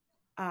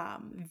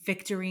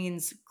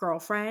Victorine's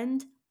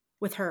girlfriend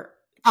with her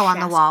Oh, on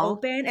the chest wall.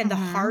 open and the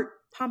Mm-hmm. heart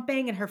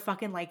pumping and her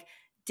fucking like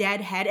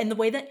dead head and the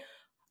way that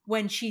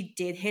when she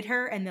did hit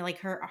her and then like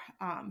her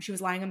she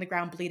was lying on the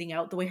ground bleeding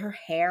out, the way her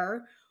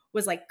hair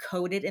was like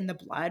coated in the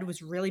blood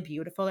was really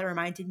beautiful. It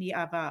reminded me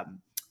of a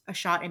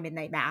shot in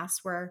Midnight Mass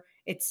where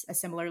it's a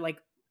similar like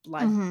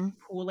blood Mm-hmm.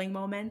 pooling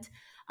moment.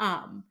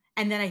 And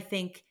then I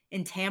think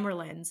in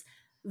Tamerlane's,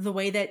 the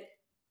way that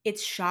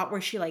it's shot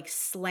where she like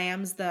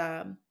slams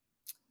the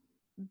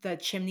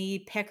chimney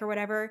pick or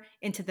whatever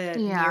into the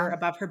mirror Yeah.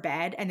 above her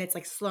bed and it's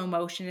like slow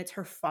motion, it's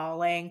her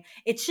falling,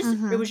 it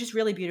Mm-hmm. was just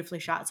really beautifully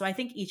shot. So I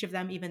think each of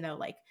them, even though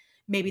like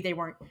maybe they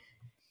weren't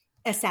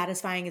as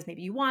satisfying as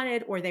maybe you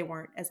wanted or they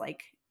weren't as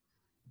like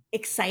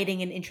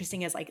exciting and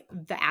interesting as like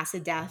the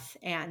acid death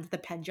and the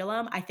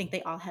pendulum, I think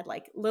they all had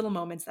like little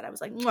moments that I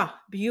was like, mwah,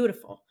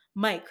 beautiful,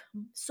 Mike,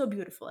 so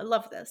beautiful, I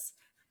love this.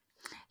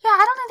 Yeah,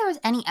 I don't think there was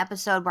any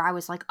episode where I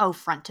was like, oh,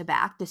 front to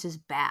back, this is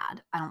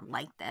bad. I don't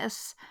like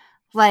this.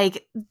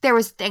 Like, there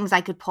was things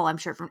I could pull, I'm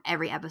sure, from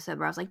every episode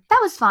where I was like, that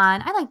was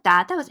fun. I like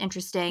that. That was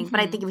interesting. But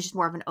I think Mhm. it was just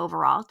more of an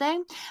overall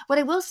thing. What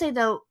I will say,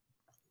 though,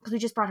 because we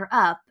just brought her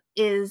up,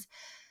 is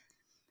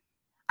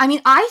I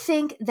mean, I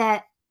think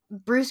that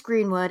Bruce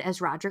Greenwood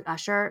as Roderick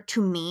Usher, to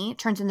me,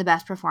 turns in the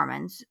best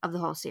performance of the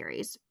whole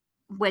series.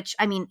 Which,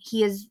 I mean,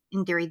 he is,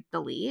 in theory,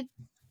 the lead.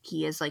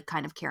 He is, like,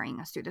 kind of carrying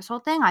us through this whole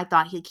thing. I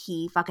thought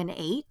he fucking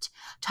ate.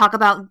 Talk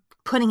about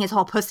putting his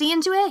whole pussy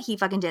into it. He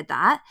fucking did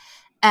that.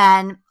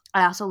 And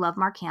I also love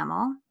Mark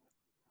Hamill.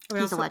 I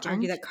would He's a also argue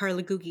legend. that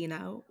Carla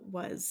Gugino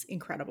was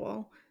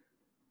incredible.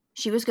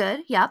 She was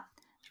good. Yep.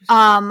 She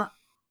was great.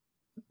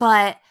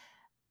 But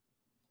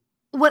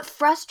what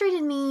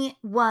frustrated me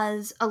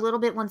was a little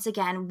bit, once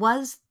again,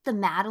 was the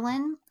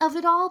Madeline of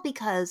it all,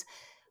 because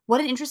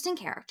what an interesting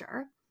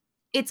character.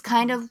 It's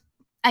kind Mhm. of,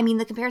 I mean,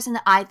 the comparison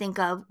that I think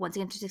of, once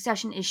again, to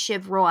Succession is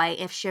Shiv Roy,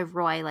 if Shiv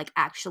Roy, like,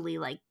 actually,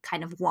 like,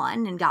 kind of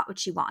won and got what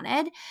she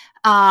wanted.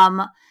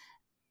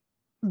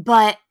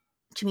 But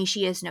to me,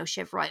 she is no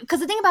Shiv Roy. Because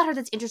the thing about her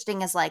that's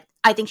interesting is, like,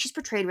 I think she's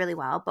portrayed really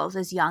well, both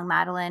as young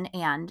Madeline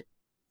and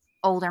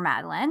older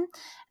Madeline.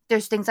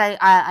 There's things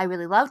I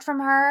really loved from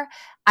her.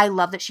 I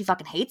love that she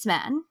fucking hates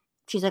men.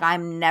 She's like,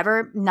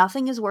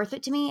 nothing is worth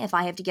it to me if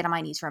I have to get on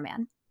my knees for a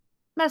man.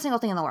 Not a single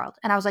thing in the world.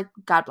 And I was like,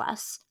 God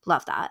bless.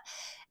 Love that.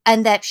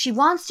 And that she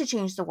wants to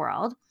change the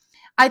world.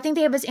 I think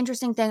they have this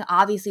interesting thing,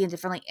 obviously a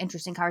different, like,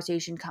 interesting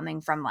conversation coming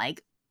from,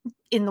 like,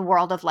 in the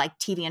world of, like,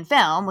 TV and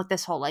film with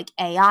this whole, like,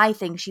 AI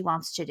thing she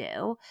wants to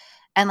do.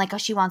 And, like, how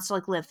she wants to,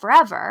 like, live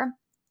forever.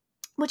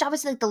 which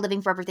obviously, like, the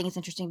living forever thing is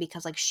interesting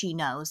because, like, she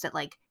knows that,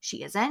 like,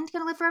 she isn't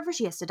gonna live forever.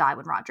 She has to die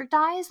when Roderick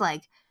dies.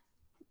 Like,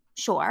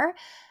 sure.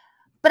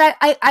 But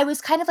I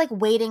was kind of, like,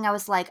 waiting. I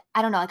was like,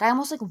 I don't know. Like, I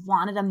almost, like,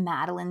 wanted a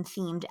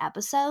Madeline-themed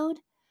episode.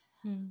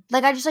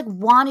 Like, I just, like,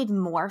 wanted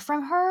more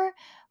from her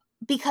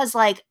because,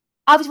 like,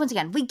 obviously, once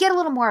again, we get a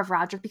little more of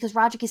Roderick because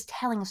Roderick is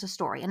telling us a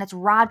story, and it's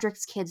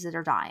Roderick's kids that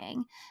are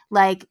dying.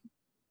 Like,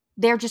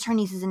 they're just her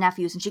nieces and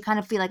nephews, and she kind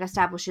of feel like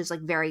establishes,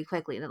 like, very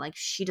quickly that, like,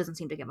 she doesn't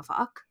seem to give a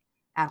fuck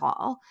at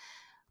all.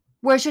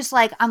 Where it's just,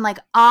 like, I'm like,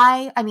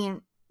 I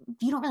mean,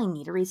 you don't really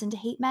need a reason to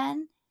hate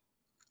men.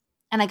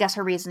 And I guess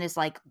her reason is,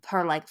 like,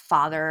 her, like,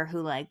 father who,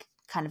 like,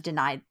 kind of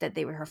denied that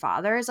they were her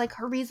father is, like,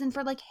 her reason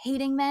for, like,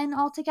 hating men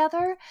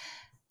altogether.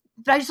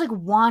 But I just, like,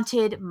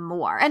 wanted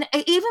more. And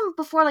even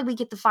before, like, we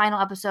get the final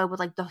episode with,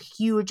 like, the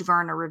huge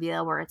Verna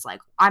reveal where it's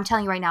like, I'm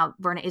telling you right now,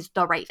 Verna is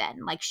the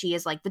Raven. Like, she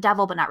is, like, the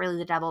devil, but not really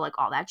the devil, like,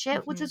 all that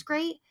shit, which was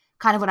great.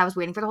 Kind of what I was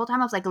waiting for the whole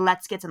time. I was like,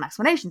 let's get some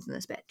explanations in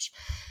this bitch.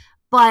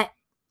 But,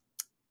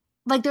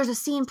 like, there's a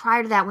scene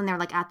prior to that when they're,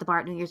 like, at the bar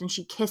at New Year's and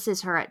she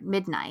kisses her at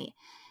midnight.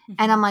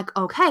 And I'm like,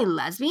 okay,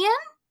 lesbian?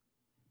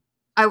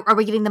 Are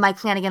we getting the Mike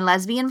Flanagan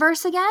lesbian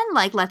verse again?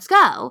 Like, let's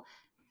go.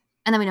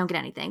 And then we don't get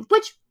anything,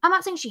 which I'm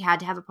not saying she had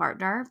to have a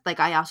partner. Like,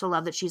 I also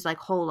love that she's like,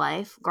 whole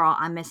life, girl,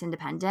 I'm Miss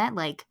Independent.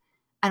 Like,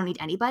 I don't need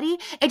anybody.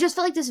 It just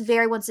felt like this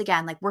very, once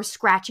again, like, we're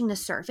scratching the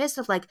surface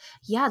of, like,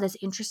 yeah, this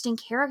interesting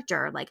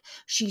character. Like,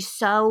 she's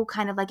so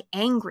kind of, like,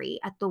 angry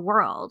at the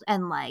world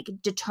and, like,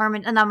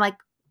 determined. And I'm like,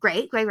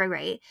 great.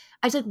 I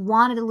just, like,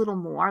 wanted a little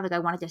more. Like, I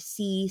wanted to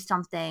see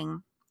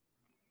something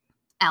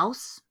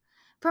else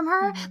from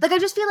her. Like, I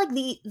just feel like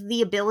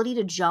the ability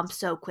to jump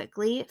so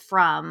quickly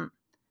from,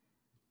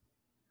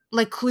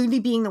 like, clearly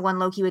being the one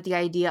Loki with the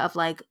idea of,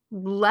 like,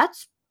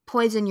 let's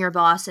poison your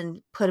boss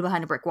and put him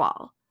behind a brick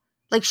wall.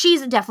 Like,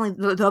 she's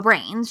definitely the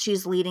brains.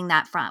 She's leading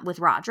that front with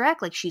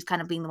Roderick. Like, she's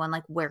kind of being the one,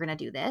 like, we're going to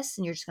do this,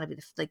 and you're just going to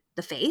be,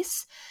 the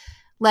face.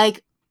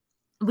 Like,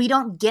 we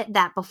don't get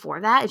that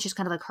before that. It's just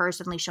kind of, like, her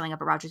suddenly showing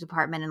up at Roderick's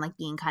apartment and, like,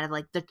 being kind of,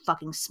 like, the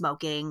fucking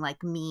smoking,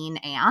 like, mean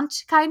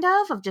aunt, kind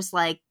of just,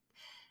 like,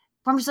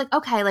 I'm just like,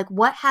 okay, like,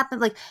 what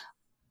happened? Like,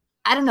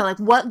 I don't know, like,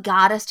 what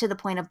got us to the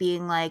point of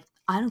being like,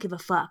 I don't give a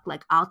fuck.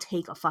 Like, I'll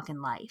take a fucking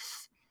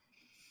life.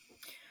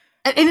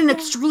 In an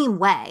extreme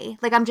way.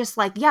 Like, I'm just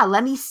like, yeah,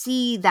 let me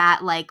see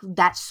that, like,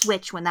 that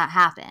switch when that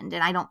happened.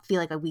 And I don't feel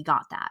like we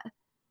got that.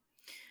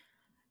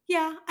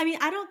 Yeah. I mean,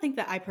 I don't think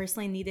that I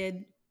personally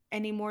needed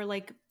any more,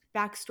 like,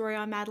 backstory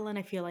on Madeline.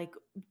 I feel like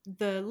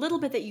the little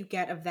bit that you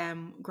get of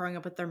them growing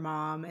up with their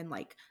mom and,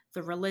 like,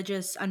 the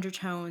religious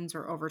undertones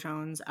or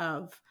overtones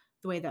of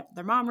the way that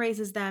their mom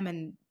raises them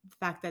and the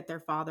fact that their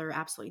father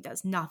absolutely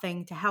does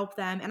nothing to help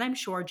them. And I'm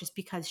sure just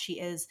because she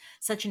is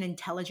such an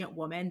intelligent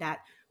woman that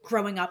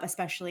growing up,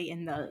 especially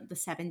in the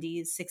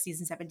 70s, 60s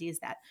and 70s,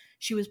 that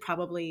she was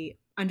probably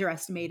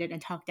underestimated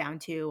and talked down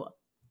to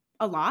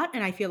a lot.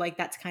 And I feel like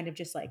that's kind of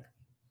just like,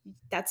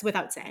 that's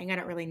without saying. I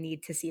don't really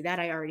need to see that.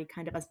 I already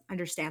kind of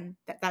understand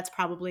that that's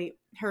probably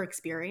her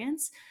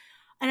experience.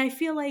 And I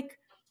feel like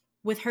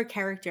with her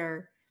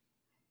character,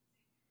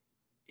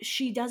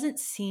 she doesn't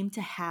seem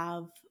to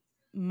have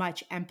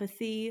much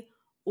empathy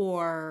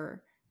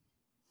or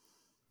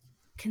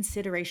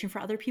consideration for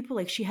other people.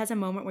 Like, she has a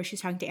moment where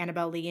she's talking to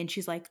Annabelle Lee and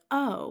she's like,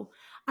 oh,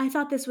 I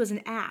thought this was an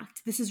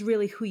act. This is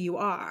really who you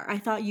are. I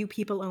thought you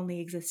people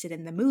only existed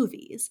in the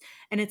movies.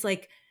 And it's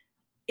like,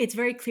 it's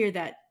very clear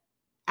that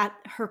at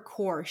her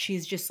core,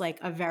 she's just like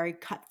a very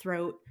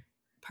cutthroat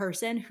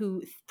person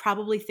who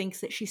probably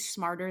thinks that she's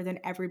smarter than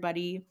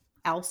everybody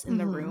else in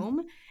the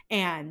room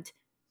and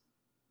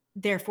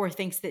therefore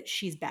thinks that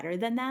she's better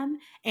than them.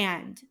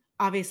 And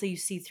obviously you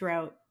see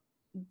throughout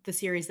the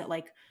series that,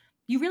 like,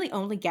 you really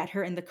only get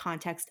her in the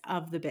context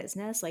of the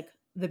business. Like,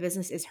 the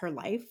business is her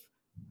life.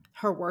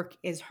 Her work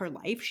is her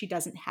life. She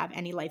doesn't have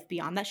any life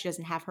beyond that. She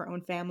doesn't have her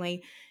own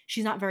family.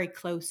 She's not very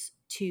close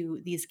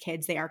to these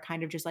kids. They are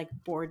kind of just like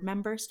board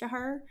members to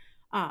her.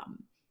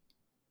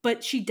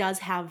 But she does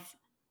have,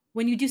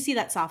 when you do see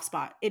that soft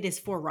spot, it is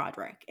for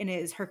Roderick and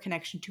it is her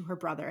connection to her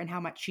brother and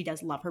how much she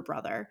does love her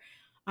brother.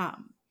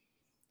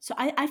 So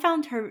I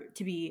found her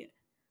to be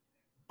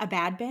a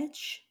bad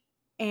bitch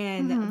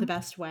in the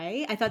best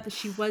way. I thought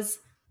she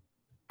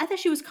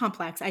was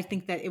complex. I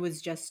think that it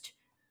was just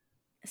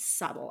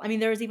subtle. I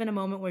mean, there was even a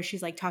moment where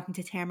she's like talking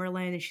to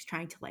Tamerlane and she's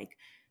trying to like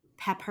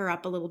pep her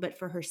up a little bit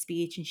for her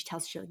speech, and she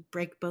tells her to like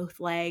break both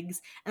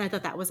legs. And I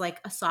thought that was like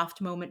a soft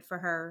moment for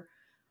her.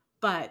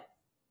 But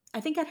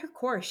I think at her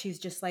core, she's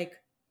just like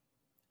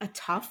a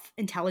tough,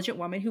 intelligent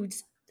woman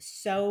who's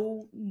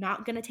so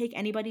not gonna take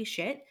anybody's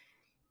shit.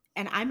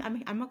 And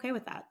I'm okay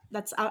with that.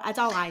 That's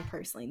all I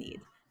personally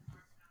need.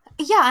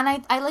 Yeah,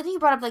 and I like that you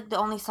brought up like the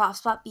only soft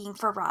spot being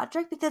for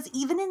Roderick, because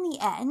even in the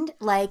end,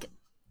 like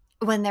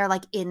when they're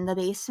like in the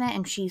basement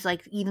and she's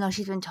like, even though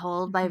she's been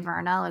told by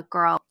Verna, like,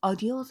 girl, a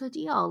deal is a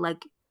deal.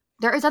 Like,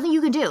 there is nothing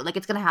you can do. Like,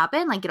 it's gonna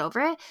happen. Like, get over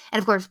it. And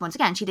of course, once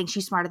again, she thinks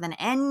she's smarter than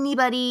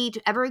anybody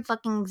to ever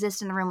fucking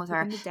exist in the room with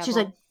her. She's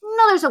like,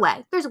 no, there's a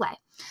way. There's a way.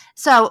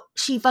 So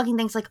she fucking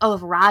thinks like, oh,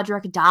 if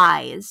Roderick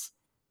dies,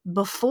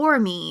 before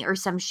me or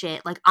some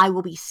shit, like I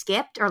will be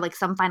skipped, or like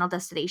some Final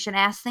Destination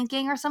ass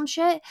thinking or some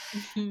shit.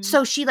 Mhm.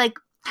 So she like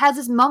has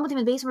this moment with him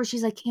in the basement where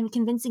she's like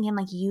convincing him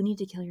like, you need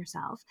to kill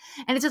yourself.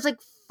 And it's just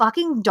like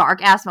fucking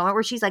dark ass moment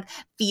where she's like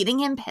feeding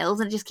him pills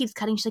and it just keeps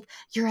cutting. She's like,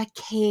 you're a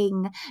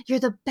king. You're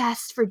the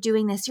best for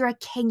doing this. You're a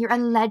king. You're a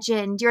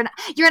legend. You're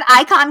an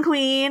icon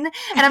queen.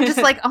 And I'm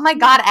just like, oh my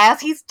God,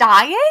 as he's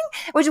dying,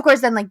 which of course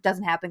then like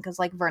doesn't happen because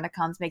like Verna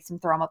comes, makes him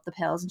throw him up the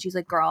pills. And she's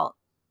like, girl,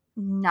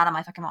 not on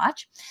my fucking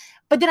watch.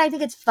 But then I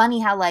think it's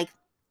funny how like,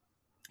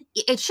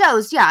 it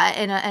shows, yeah,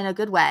 in a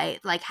good way,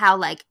 like how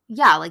like,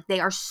 yeah, like they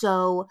are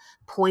so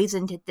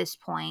poisoned at this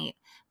point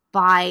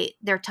by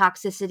their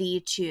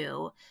toxicity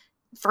to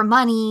for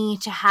money,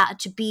 to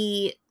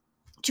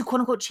quote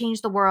unquote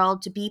change the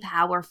world, to be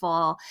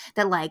powerful,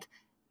 that like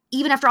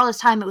even after all this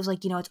time it was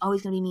like, it's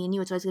always gonna be me and you,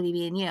 it's always gonna be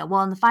me and you.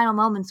 Well, in the final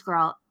moments,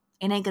 girl,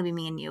 it ain't gonna be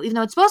me and you, even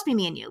though it's supposed to be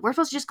me and you. We're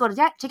supposed to just go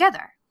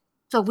together.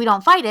 So if we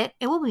don't fight it,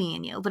 it will be me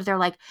and you. But if they're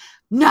like,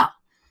 no,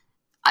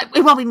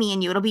 it won't be me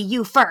and you, it'll be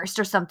you first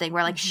or something,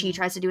 where like she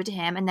tries to do it to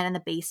him, and then in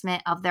the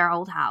basement of their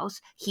old house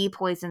he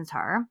poisons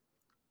her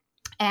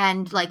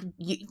and like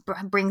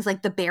brings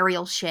like the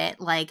burial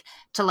shit like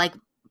to like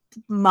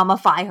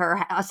mummify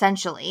her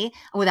essentially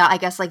without, I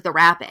guess, like the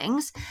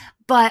wrappings.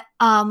 But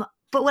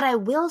what I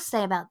will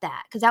say about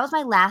that, because that was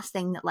my last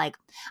thing that like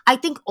I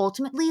think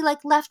ultimately like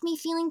left me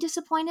feeling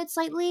disappointed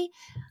slightly.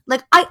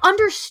 Like I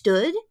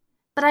understood,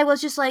 but I was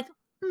just like,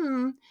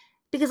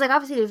 because like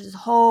obviously there's this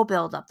whole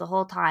build up the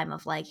whole time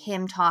of like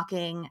him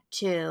talking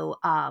to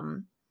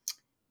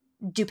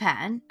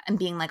Dupin and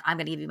being like, I'm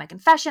gonna give you my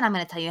confession, I'm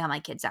gonna tell you how my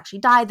kids actually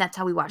died. That's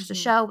how we watched the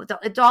show.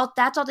 That's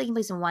all taking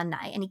place in one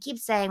night. And he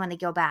keeps saying when they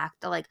go back,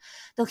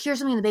 they'll hear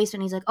something in the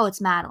basement and he's like, oh,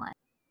 it's Madeline.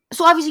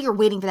 So obviously you're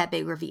waiting for that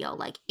big reveal.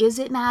 Like, is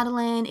it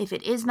Madeline? If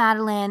it is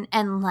Madeline,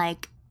 and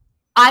like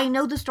I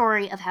know the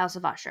story of House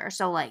of Usher,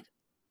 so like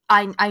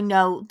I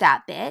know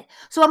that bit.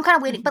 So I'm kind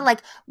of waiting. But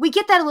like we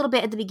get that a little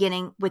bit at the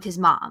beginning with his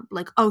mom.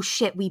 Like, oh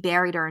shit, we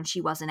buried her and she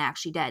wasn't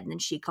actually dead. And then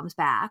she comes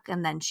back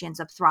and then she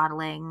ends up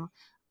throttling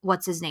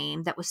what's his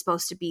name that was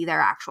supposed to be their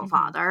actual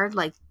father.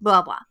 Like,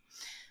 blah, blah.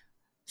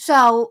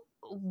 So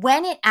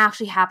when it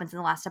actually happens in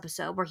the last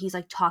episode where he's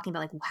like talking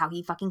about like how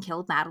he fucking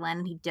killed Madeline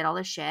and he did all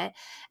this shit.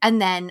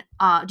 And then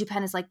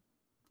Dupin is like,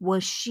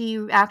 was she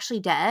actually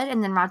dead?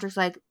 And then Roger's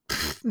like,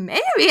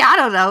 maybe, I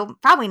don't know.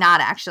 Probably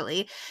not,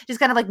 actually. Just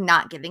kind of like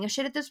not giving a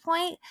shit at this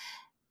point.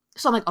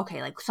 So I'm like,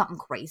 okay, like something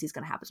crazy is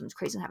going to happen. Something's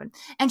crazy going to happen.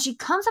 And she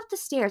comes up the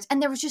stairs and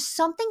there was just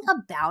something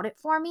about it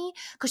for me.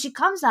 Because she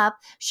comes up,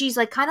 she's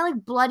like kind of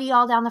like bloody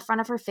all down the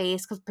front of her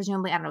face. Because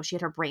presumably, I don't know, she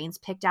had her brains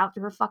picked out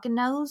through her fucking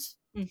nose.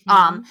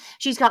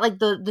 She's got like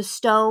the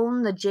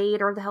stone, the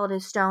jade, or the hell it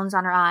is, stones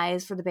on her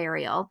eyes for the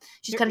burial.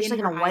 She's kind of just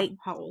like in a white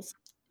holes.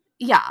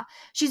 Yeah,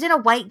 she's in a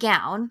white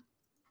gown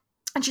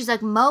and she's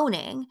like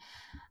moaning.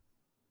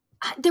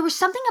 There was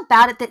something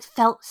about it that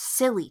felt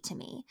silly to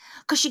me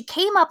because she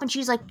came up and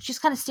she's like, she's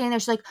kind of standing there.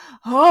 She's like,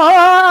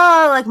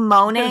 oh, like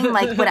moaning,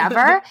 like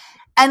whatever.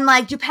 And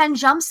like Dupin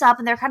jumps up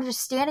and they're kind of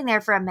just standing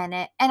there for a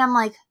minute. And I'm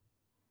like,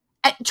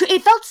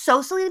 it felt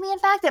so silly to me, in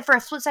fact, that for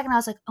a split second I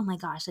was like, oh my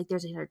gosh, like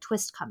there's another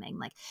twist coming.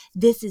 Like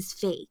this is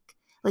fake.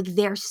 Like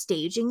they're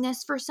staging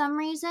this for some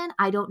reason.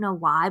 I don't know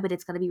why, but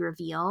it's going to be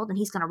revealed. And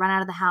he's going to run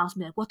out of the house and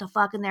be like, what the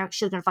fuck? And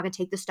she's going to fucking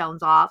take the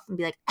stones off and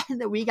be like,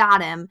 we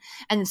got him.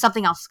 And then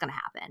something else is going to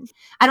happen.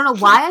 I don't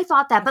know why I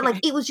thought that, but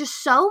like it was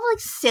just so like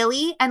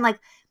silly and like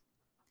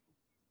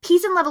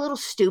peace and love a little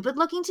stupid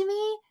looking to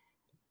me.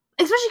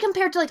 Especially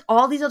compared to like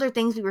all these other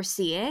things we were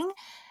seeing,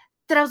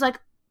 that I was like,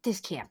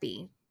 this can't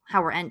be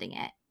how we're ending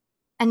it.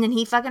 And then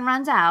he fucking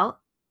runs out.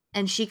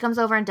 And she comes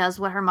over and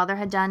does what her mother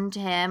had done to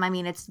him. I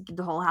mean, it's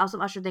the whole House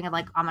of Usher thing of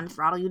like, I'm going to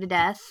throttle you to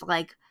death.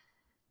 Like,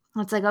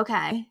 it's like,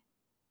 okay.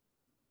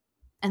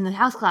 And the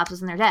house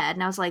collapses and they're dead.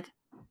 And I was like,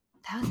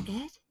 that was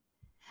it?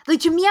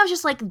 Like, to me, I was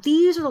just like,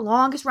 these are the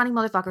longest running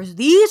motherfuckers.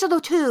 These are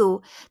the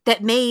two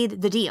that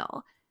made the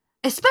deal.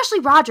 Especially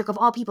Roderick, of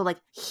all people. Like,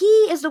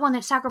 he is the one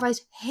that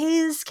sacrificed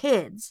his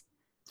kids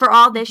for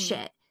all this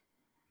shit.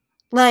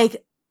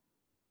 Like,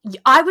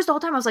 I was the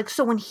whole time, I was like,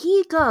 so when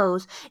he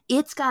goes,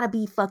 it's gotta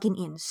be fucking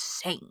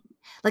insane.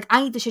 Like,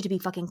 I need this shit to be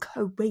fucking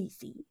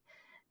crazy.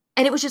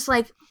 And it was just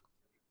like,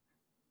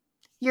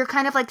 your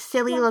kind of like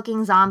silly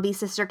looking zombie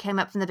sister came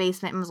up from the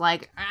basement and was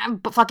like,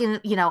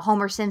 fucking,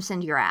 Homer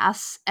Simpson your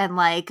ass. And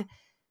like,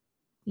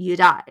 you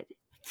died.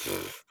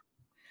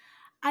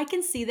 I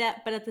can see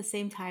that, but at the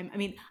same time, I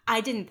mean,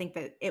 I didn't think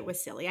that it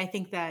was silly. I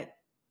think that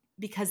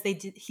because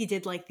he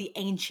did like the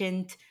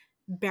ancient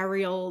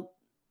burial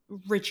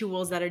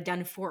rituals that are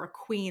done for a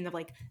queen, of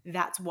like,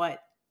 that's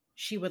what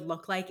she would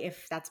look like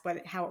if that's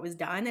how it was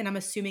done. And I'm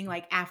assuming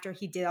like after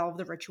he did all of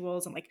the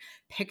rituals and like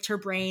picked her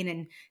brain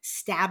and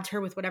stabbed her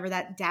with whatever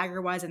that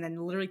dagger was and then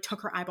literally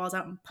took her eyeballs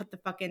out and put the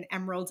fucking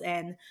emeralds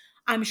in,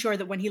 I'm sure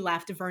that when he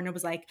left, Verna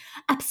was like,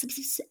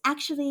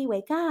 actually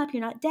wake up,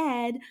 you're not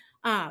dead,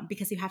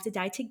 because you have to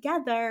die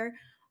together.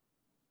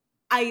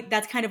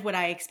 That's kind of what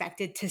I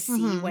expected to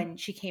see when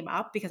she came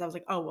up, because I was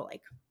like, oh, well,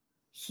 like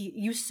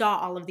you saw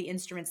all of the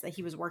instruments that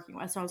he was working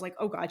with. So I was like,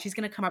 oh God, she's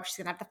going to come up. She's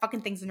going to have the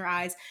fucking things in her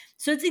eyes.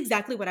 So it's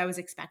exactly what I was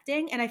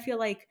expecting. And I feel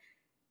like,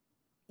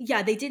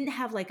 yeah, they didn't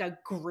have like a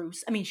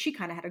gruesome, I mean, she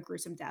kind of had a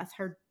gruesome death.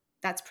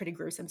 That's pretty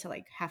gruesome to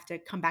like have to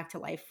come back to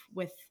life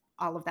with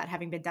all of that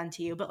having been done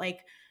to you. But like,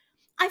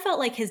 I felt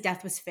like his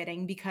death was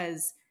fitting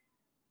because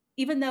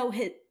even though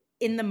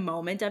in the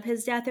moment of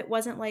his death, it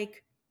wasn't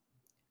like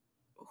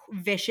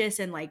vicious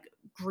and like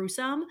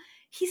gruesome,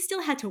 he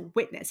still had to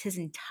witness his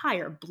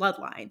entire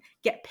bloodline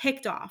get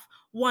picked off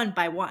one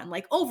by one.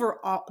 Like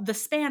overall, the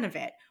span of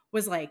it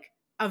was like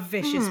a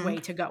vicious way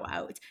to go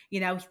out.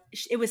 You know,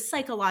 it was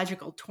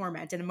psychological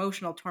torment and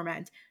emotional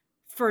torment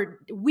for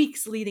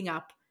weeks leading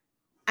up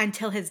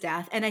until his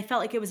death. And I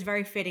felt like it was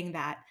very fitting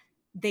that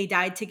they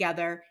died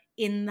together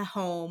in the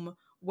home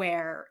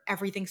where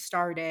everything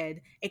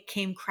started. It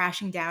came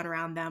crashing down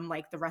around them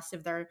like the rest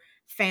of their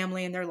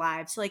family and their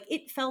lives. So like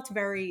it felt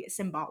very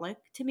symbolic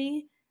to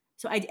me.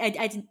 So I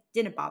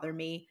didn't bother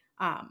me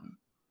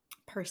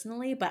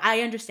personally, but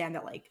I understand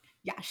that like,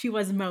 yeah, she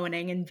was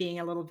moaning and being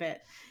a little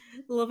bit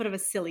of a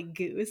silly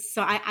goose.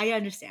 So I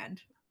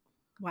understand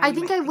why I you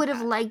think might I think would have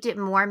that. liked it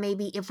more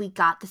maybe if we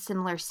got the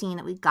similar scene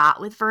that we got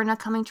with Verna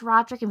coming to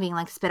Roderick and being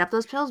like, spit up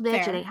those pills, bitch,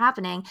 it Fair. ain't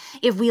happening.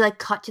 If we like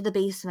cut to the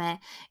basement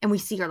and we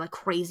see her like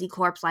crazy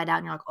corpse lie down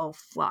and you're like, oh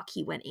fuck,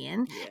 he went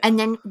in. Yeah. And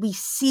then we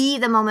see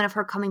the moment of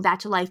her coming back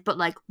to life, but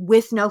like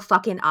with no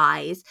fucking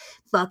eyes,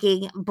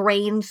 fucking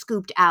brain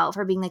scooped out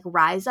for being like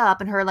rise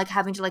up, and her like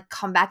having to like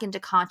come back into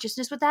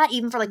consciousness with that,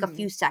 even for like a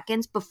few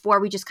seconds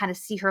before we just kind of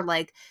see her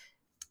like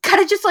kind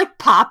of just like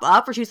pop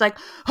up where she's like,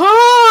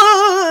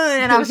 oh,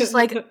 and I was just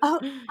like, oh,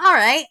 all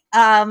right.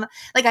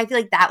 Like I feel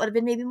like that would have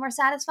been maybe more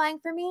satisfying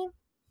for me.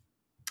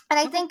 And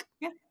I think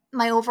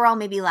my overall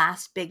maybe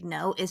last big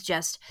note is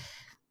just,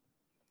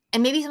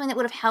 and maybe something that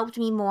would have helped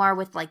me more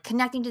with like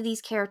connecting to these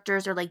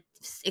characters or like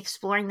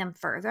exploring them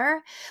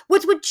further,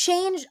 which would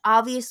change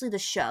obviously the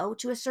show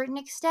to a certain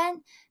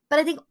extent, but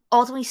I think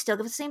ultimately still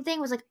give the same thing,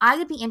 was like I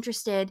would be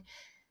interested,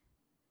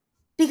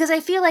 because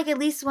I feel like at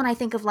least when I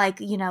think of like,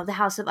 you know, the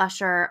House of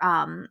Usher,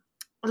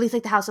 at least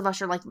like the House of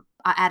Usher like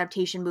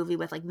adaptation movie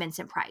with like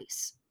Vincent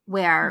Price,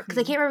 where, because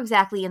I can't remember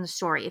exactly in the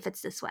story if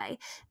it's this way,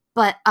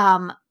 but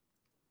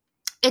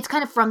it's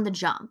kind of from the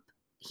jump.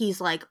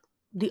 He's like,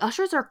 the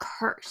Ushers are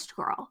cursed,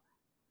 girl.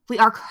 We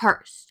are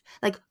cursed.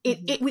 Like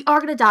we are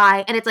gonna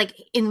die, and it's like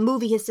in the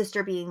movie his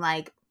sister being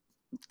like,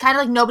 kind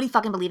of like nobody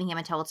fucking believing him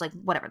until it's like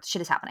whatever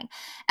shit is happening,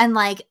 and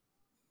like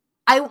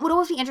I would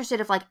always be interested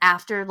if like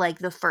after like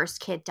the first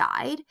kid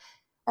died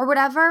or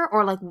whatever,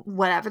 or like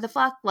whatever the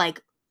fuck,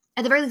 like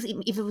at the very least,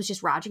 if it was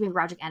just Roderick, maybe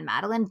Roderick and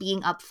Madeline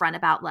being upfront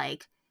about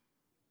like,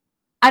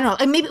 I don't know,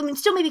 and maybe, I mean,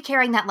 still maybe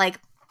carrying that like,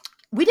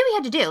 we did what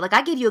we had to do. Like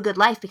I gave you a good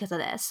life because of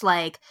this.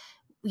 Like,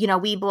 you know,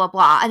 we blah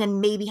blah, and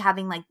then maybe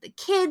having like the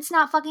kids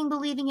not fucking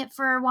believing it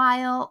for a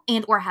while,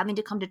 and or having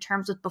to come to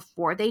terms with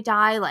before they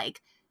die,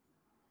 like,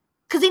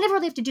 because they never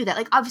really have to do that.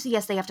 Like, obviously,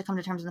 yes, they have to come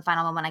to terms in the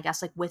final moment, I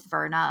guess, like with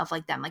Verna, of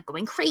like them like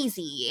going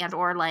crazy and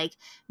or like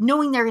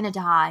knowing they're gonna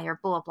die or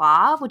blah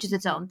blah, which is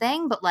its own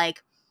thing. But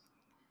like,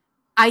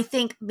 I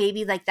think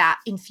maybe like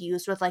that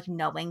infused with like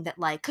knowing that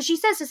like, because she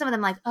says to some of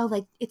them like, oh,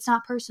 like it's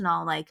not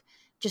personal, like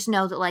just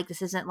know that like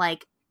this isn't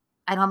like,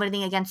 I don't have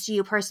anything against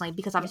you personally,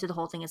 because obviously the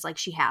whole thing is like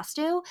she has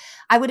to.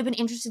 I would have been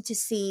interested to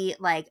see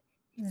like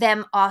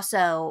them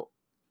also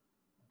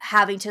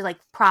having to like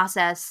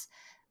process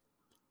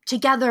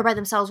together by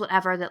themselves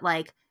whatever, that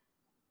like,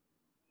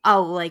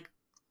 oh, like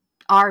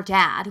our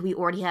dad we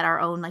already had our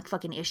own like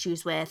fucking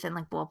issues with, and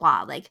like blah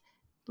blah, like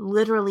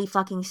literally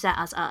fucking set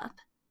us up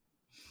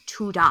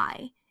to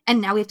die, and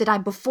now we have to die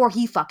before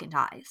he fucking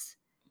dies.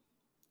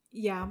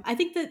 Yeah, I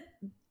think that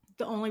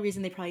the only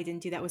reason they probably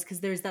didn't do that was because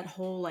there's that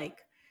whole like,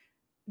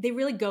 they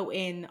really go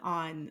in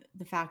on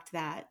the fact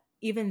that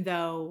even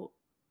though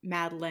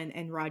Madeline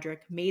and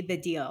Roderick made the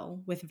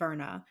deal with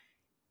Verna,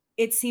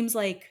 it seems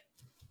like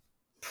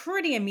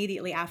pretty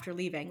immediately after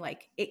leaving,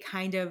 like they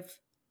kind of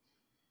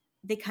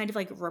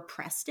like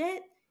repressed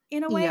it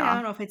in a way. And I Yeah.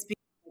 don't know if it's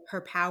because of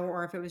her power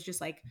or if it was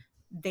just like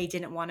they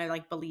didn't want to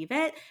like believe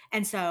it.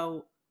 And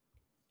so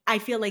I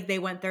feel like they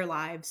went their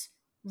lives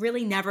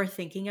really never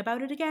thinking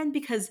about it again,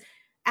 because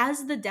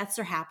as the deaths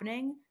are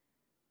happening,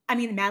 I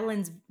mean,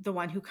 Madeline's the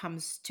one who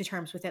comes to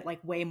terms with it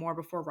like way more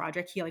before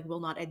Roderick. He like will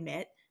not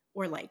admit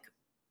or like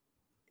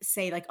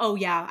say like, oh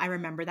yeah, I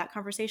remember that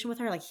conversation with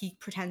her. Like he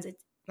pretends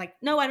it's like,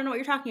 no, I don't know what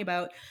you're talking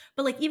about.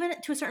 But like even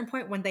to a certain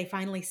point when they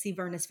finally see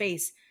Verna's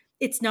face,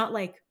 it's not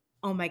like,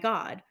 oh my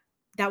God,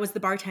 that was the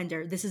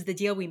bartender. This is the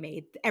deal we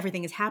made.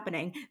 Everything is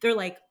happening. They're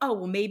like, oh,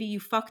 well, maybe you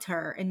fucked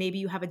her and maybe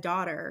you have a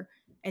daughter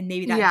and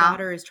maybe that Yeah.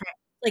 daughter is trying.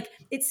 Like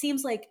it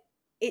seems like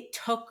it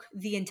took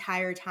the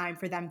entire time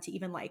for them to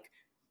even like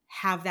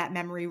have that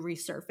memory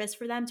resurface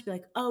for them to be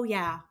like, oh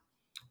yeah,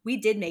 we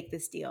did make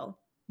this deal.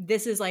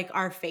 This is like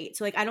our fate.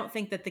 So like I don't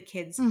think that the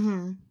kids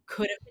Mm-hmm.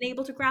 could have been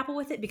able to grapple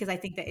with it, because I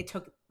think that it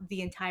took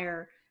the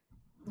entire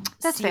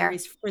That's fair.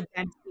 series for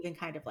them to even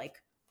kind of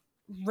like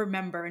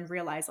remember and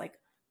realize like,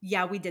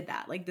 yeah, we did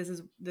that. Like this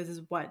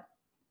is what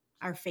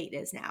our fate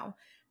is now.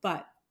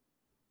 But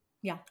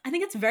Yeah, I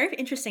think it's very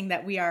interesting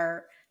that we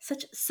are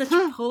such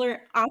Hmm.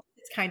 polar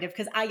opposites, kind of.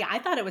 Because I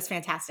thought it was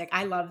fantastic.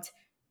 I loved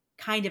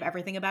kind of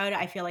everything about it.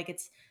 I feel like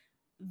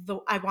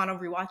I want to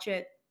rewatch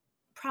it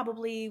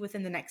probably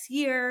within the next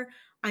year.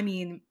 I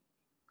mean,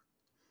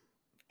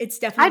 it's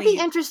I'd be definitely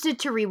interested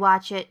to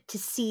rewatch it to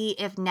see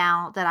if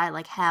now that I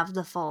like have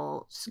the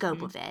full scope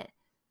mhm. of it,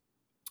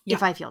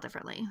 if Yeah, I feel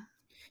differently.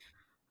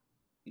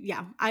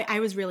 yeah. I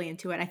was really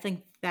into it. I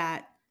think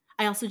that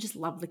I also just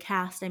love the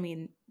cast. I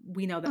mean,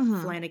 we know that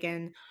Mm-hmm.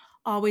 Flanagan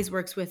always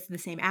works with the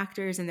same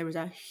actors, and there was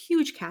a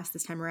huge cast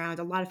this time around.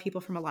 A lot of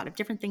people from a lot of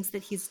different things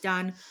that he's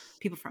done.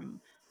 People from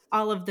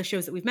all of the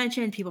shows that we've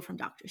mentioned. People from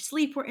Doctor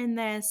Sleep were in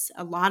this.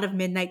 A lot of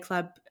Midnight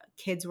Club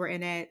kids were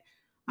in it.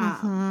 Um,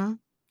 Mm-hmm.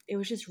 it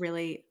was just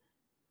really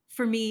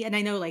for me, and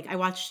I know like I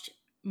watched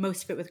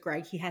most of it with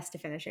Greg. He has to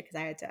finish it because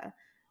I had to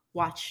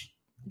watch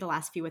the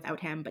last few without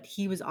him. But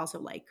he was also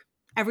like,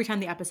 every time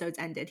the episodes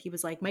ended, he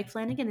was like, Mike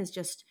Flanagan is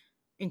just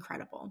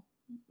incredible.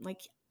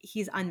 Like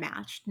he's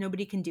unmatched.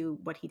 Nobody can do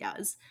what he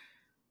does.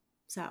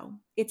 So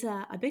it's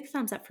a big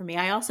thumbs up for me.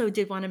 I also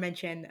did want to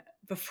mention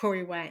before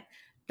we went,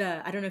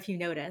 I don't know if you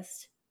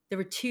noticed, there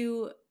were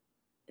two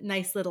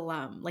nice little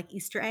like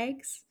Easter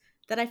eggs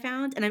that I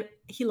found, and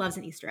he loves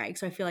an Easter egg,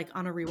 so I feel like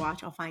on a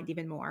rewatch I'll find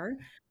even more.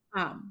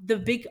 The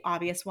big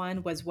obvious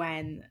one was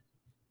when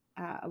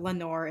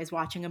Lenore is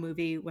watching a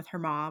movie with her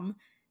mom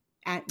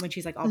when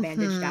she's like all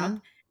bandaged Mm-hmm.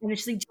 up, and then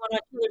she's like, "Do you want to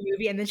watch another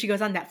movie?" And then she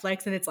goes on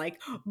Netflix, and it's like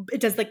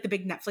it does like the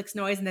big Netflix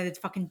noise, and then it's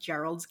fucking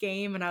Gerald's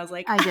Game, and I was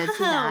like, I did see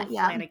 "Oh, that.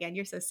 Yeah. Flanagan,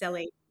 you're so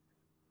silly."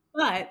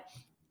 But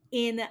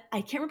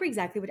I can't remember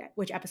exactly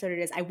which episode it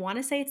is. I want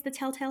to say it's the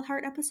Telltale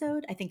Heart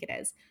episode. I think it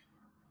is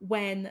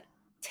when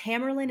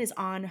Tamerlane is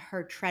on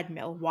her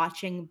treadmill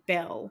watching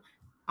Bill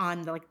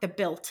on the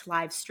Built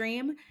live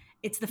stream.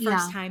 It's the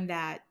first Yeah. time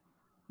that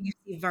you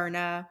see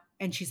Verna,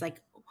 and she's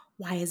like,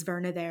 why is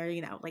Verna there?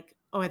 Like,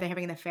 oh, are they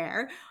having an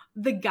affair?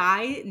 The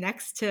guy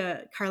next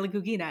to Carla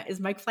Gugina is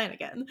Mike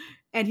Flanagan,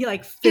 and he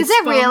like Is fist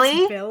it bumps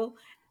really? Bill.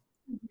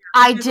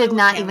 I There's a did little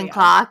not even cameo.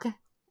 clock.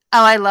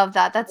 Oh, I love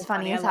that. That's So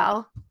funny funny. I as love it.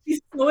 hell.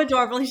 He's so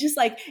adorable. He's just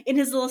like in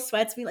his little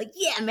sweats, being like,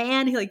 yeah,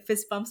 man. He like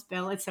fist bumps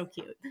Bill. It's so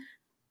cute.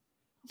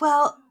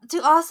 Well,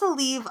 to also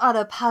leave on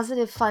a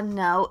positive, fun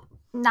note,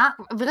 not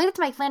related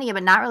to Mike Flanagan,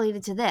 but not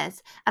related to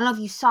this. I don't know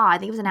if you saw. I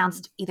think it was Mhm.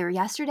 announced either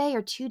yesterday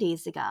or 2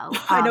 days ago.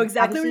 I know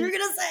exactly what you're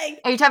Obviously, gonna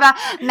say. are you talking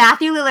about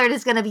Matthew Lillard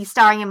is going to be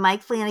starring in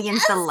Mike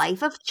Flanagan's The Yes.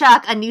 Life of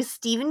Chuck, a new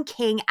Stephen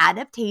King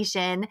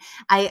adaptation.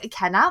 I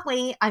cannot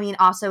wait. I mean,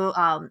 also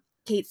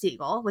Kate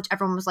Siegel, which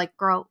everyone was like,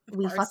 "Girl, Of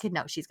we course. fucking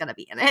know she's going to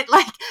be in it."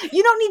 Like,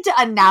 you don't need to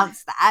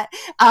announce that.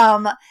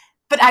 Um,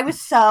 but I was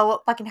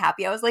so fucking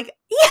happy. I was like,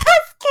 "Yes,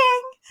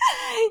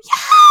 King,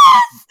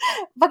 yes!"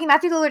 Fucking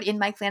Matthew Lillard in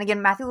Mike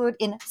Flanagan, Matthew Lillard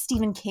in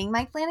Stephen King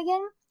Mike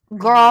Flanagan. I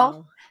Girl,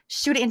 know.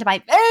 shoot it into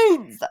my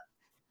veins.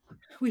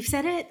 We've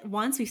said it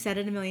once, we've said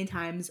it a million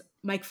times.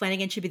 Mike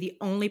Flanagan should be the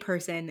only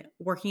person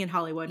working in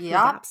Hollywood who Yep.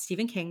 adapts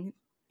Stephen King,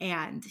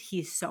 and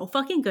he's so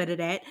fucking good at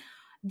it.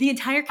 The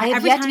entire I have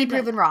every yet to be time that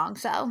proven wrong,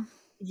 so.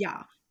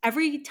 yeah,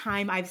 every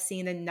time I've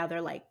seen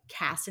another like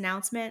cast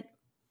announcement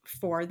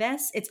for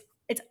this, it's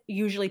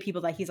usually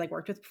people that he's like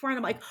worked with before, and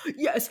I'm like,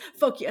 yes,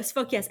 fuck yes,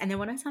 fuck yes. And then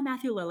when I saw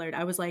Matthew Lillard,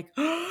 I was like,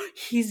 oh,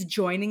 he's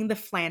joining the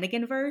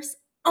Flanagan verse.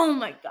 Oh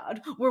my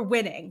god, we're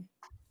winning.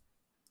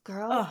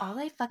 Girl, Oh, all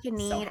I fucking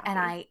so need, and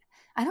happy.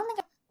 I don't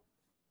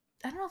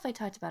know if I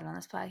talked about it on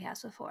this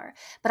podcast before,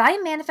 but I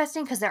am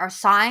manifesting because there are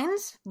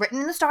signs written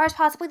in the stars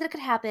possibly that it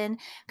could happen.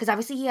 Because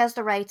obviously he has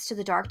the rights to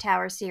the Dark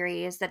Tower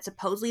series that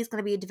supposedly is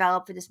going to be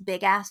developed for this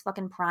big ass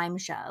fucking Prime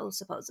show,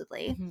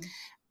 supposedly. Mhm.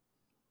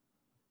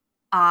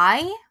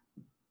 I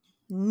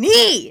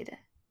need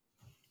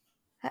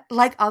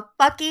like a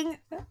fucking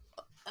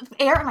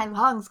air in my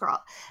lungs,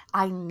 girl.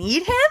 I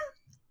need him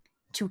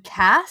to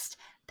cast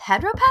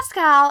Pedro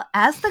Pascal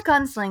as the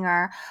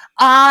gunslinger.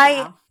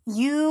 Yeah,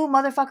 You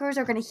motherfuckers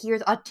are gonna hear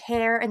a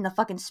tear in the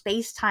fucking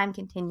space-time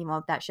continuum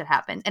if that shit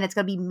happens, and it's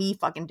gonna be me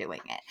fucking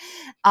doing it.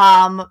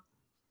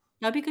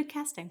 that'd be good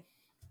casting.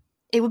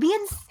 It would be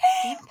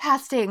insane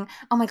casting.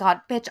 Oh my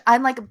god, bitch!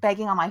 I'm like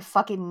begging on my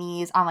fucking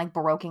knees on like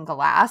broken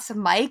glass,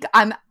 Mike.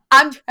 I'm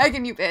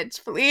begging you,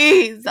 bitch,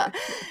 please.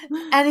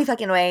 Any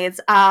fucking ways.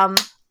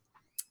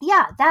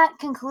 Yeah, that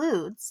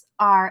concludes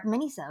our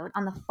minisode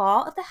on the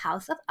fall of the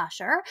House of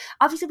Usher.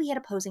 Obviously, we had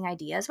opposing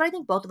ideas, but I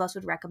think both of us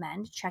would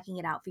recommend checking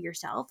it out for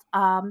yourself.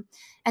 And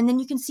then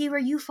you can see where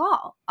you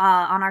fall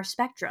on our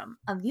spectrum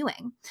of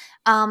viewing.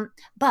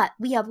 But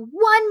we have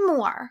one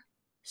more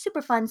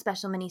super fun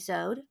special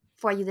minisode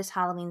for you this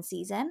Halloween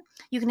season.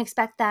 You can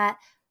expect that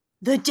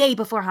the day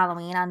before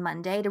Halloween on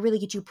Monday to really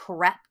get you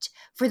prepped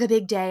for the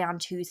big day on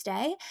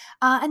Tuesday.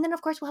 And then,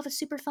 of course, we'll have a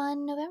super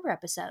fun November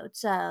episode.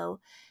 So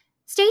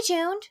stay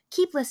tuned.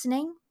 Keep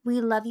listening.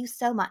 We love you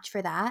so much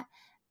for that.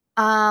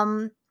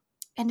 And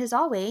as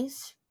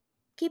always,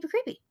 keep it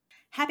creepy.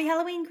 Happy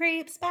Halloween,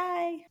 creeps.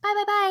 Bye. Bye,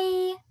 bye,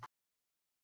 bye.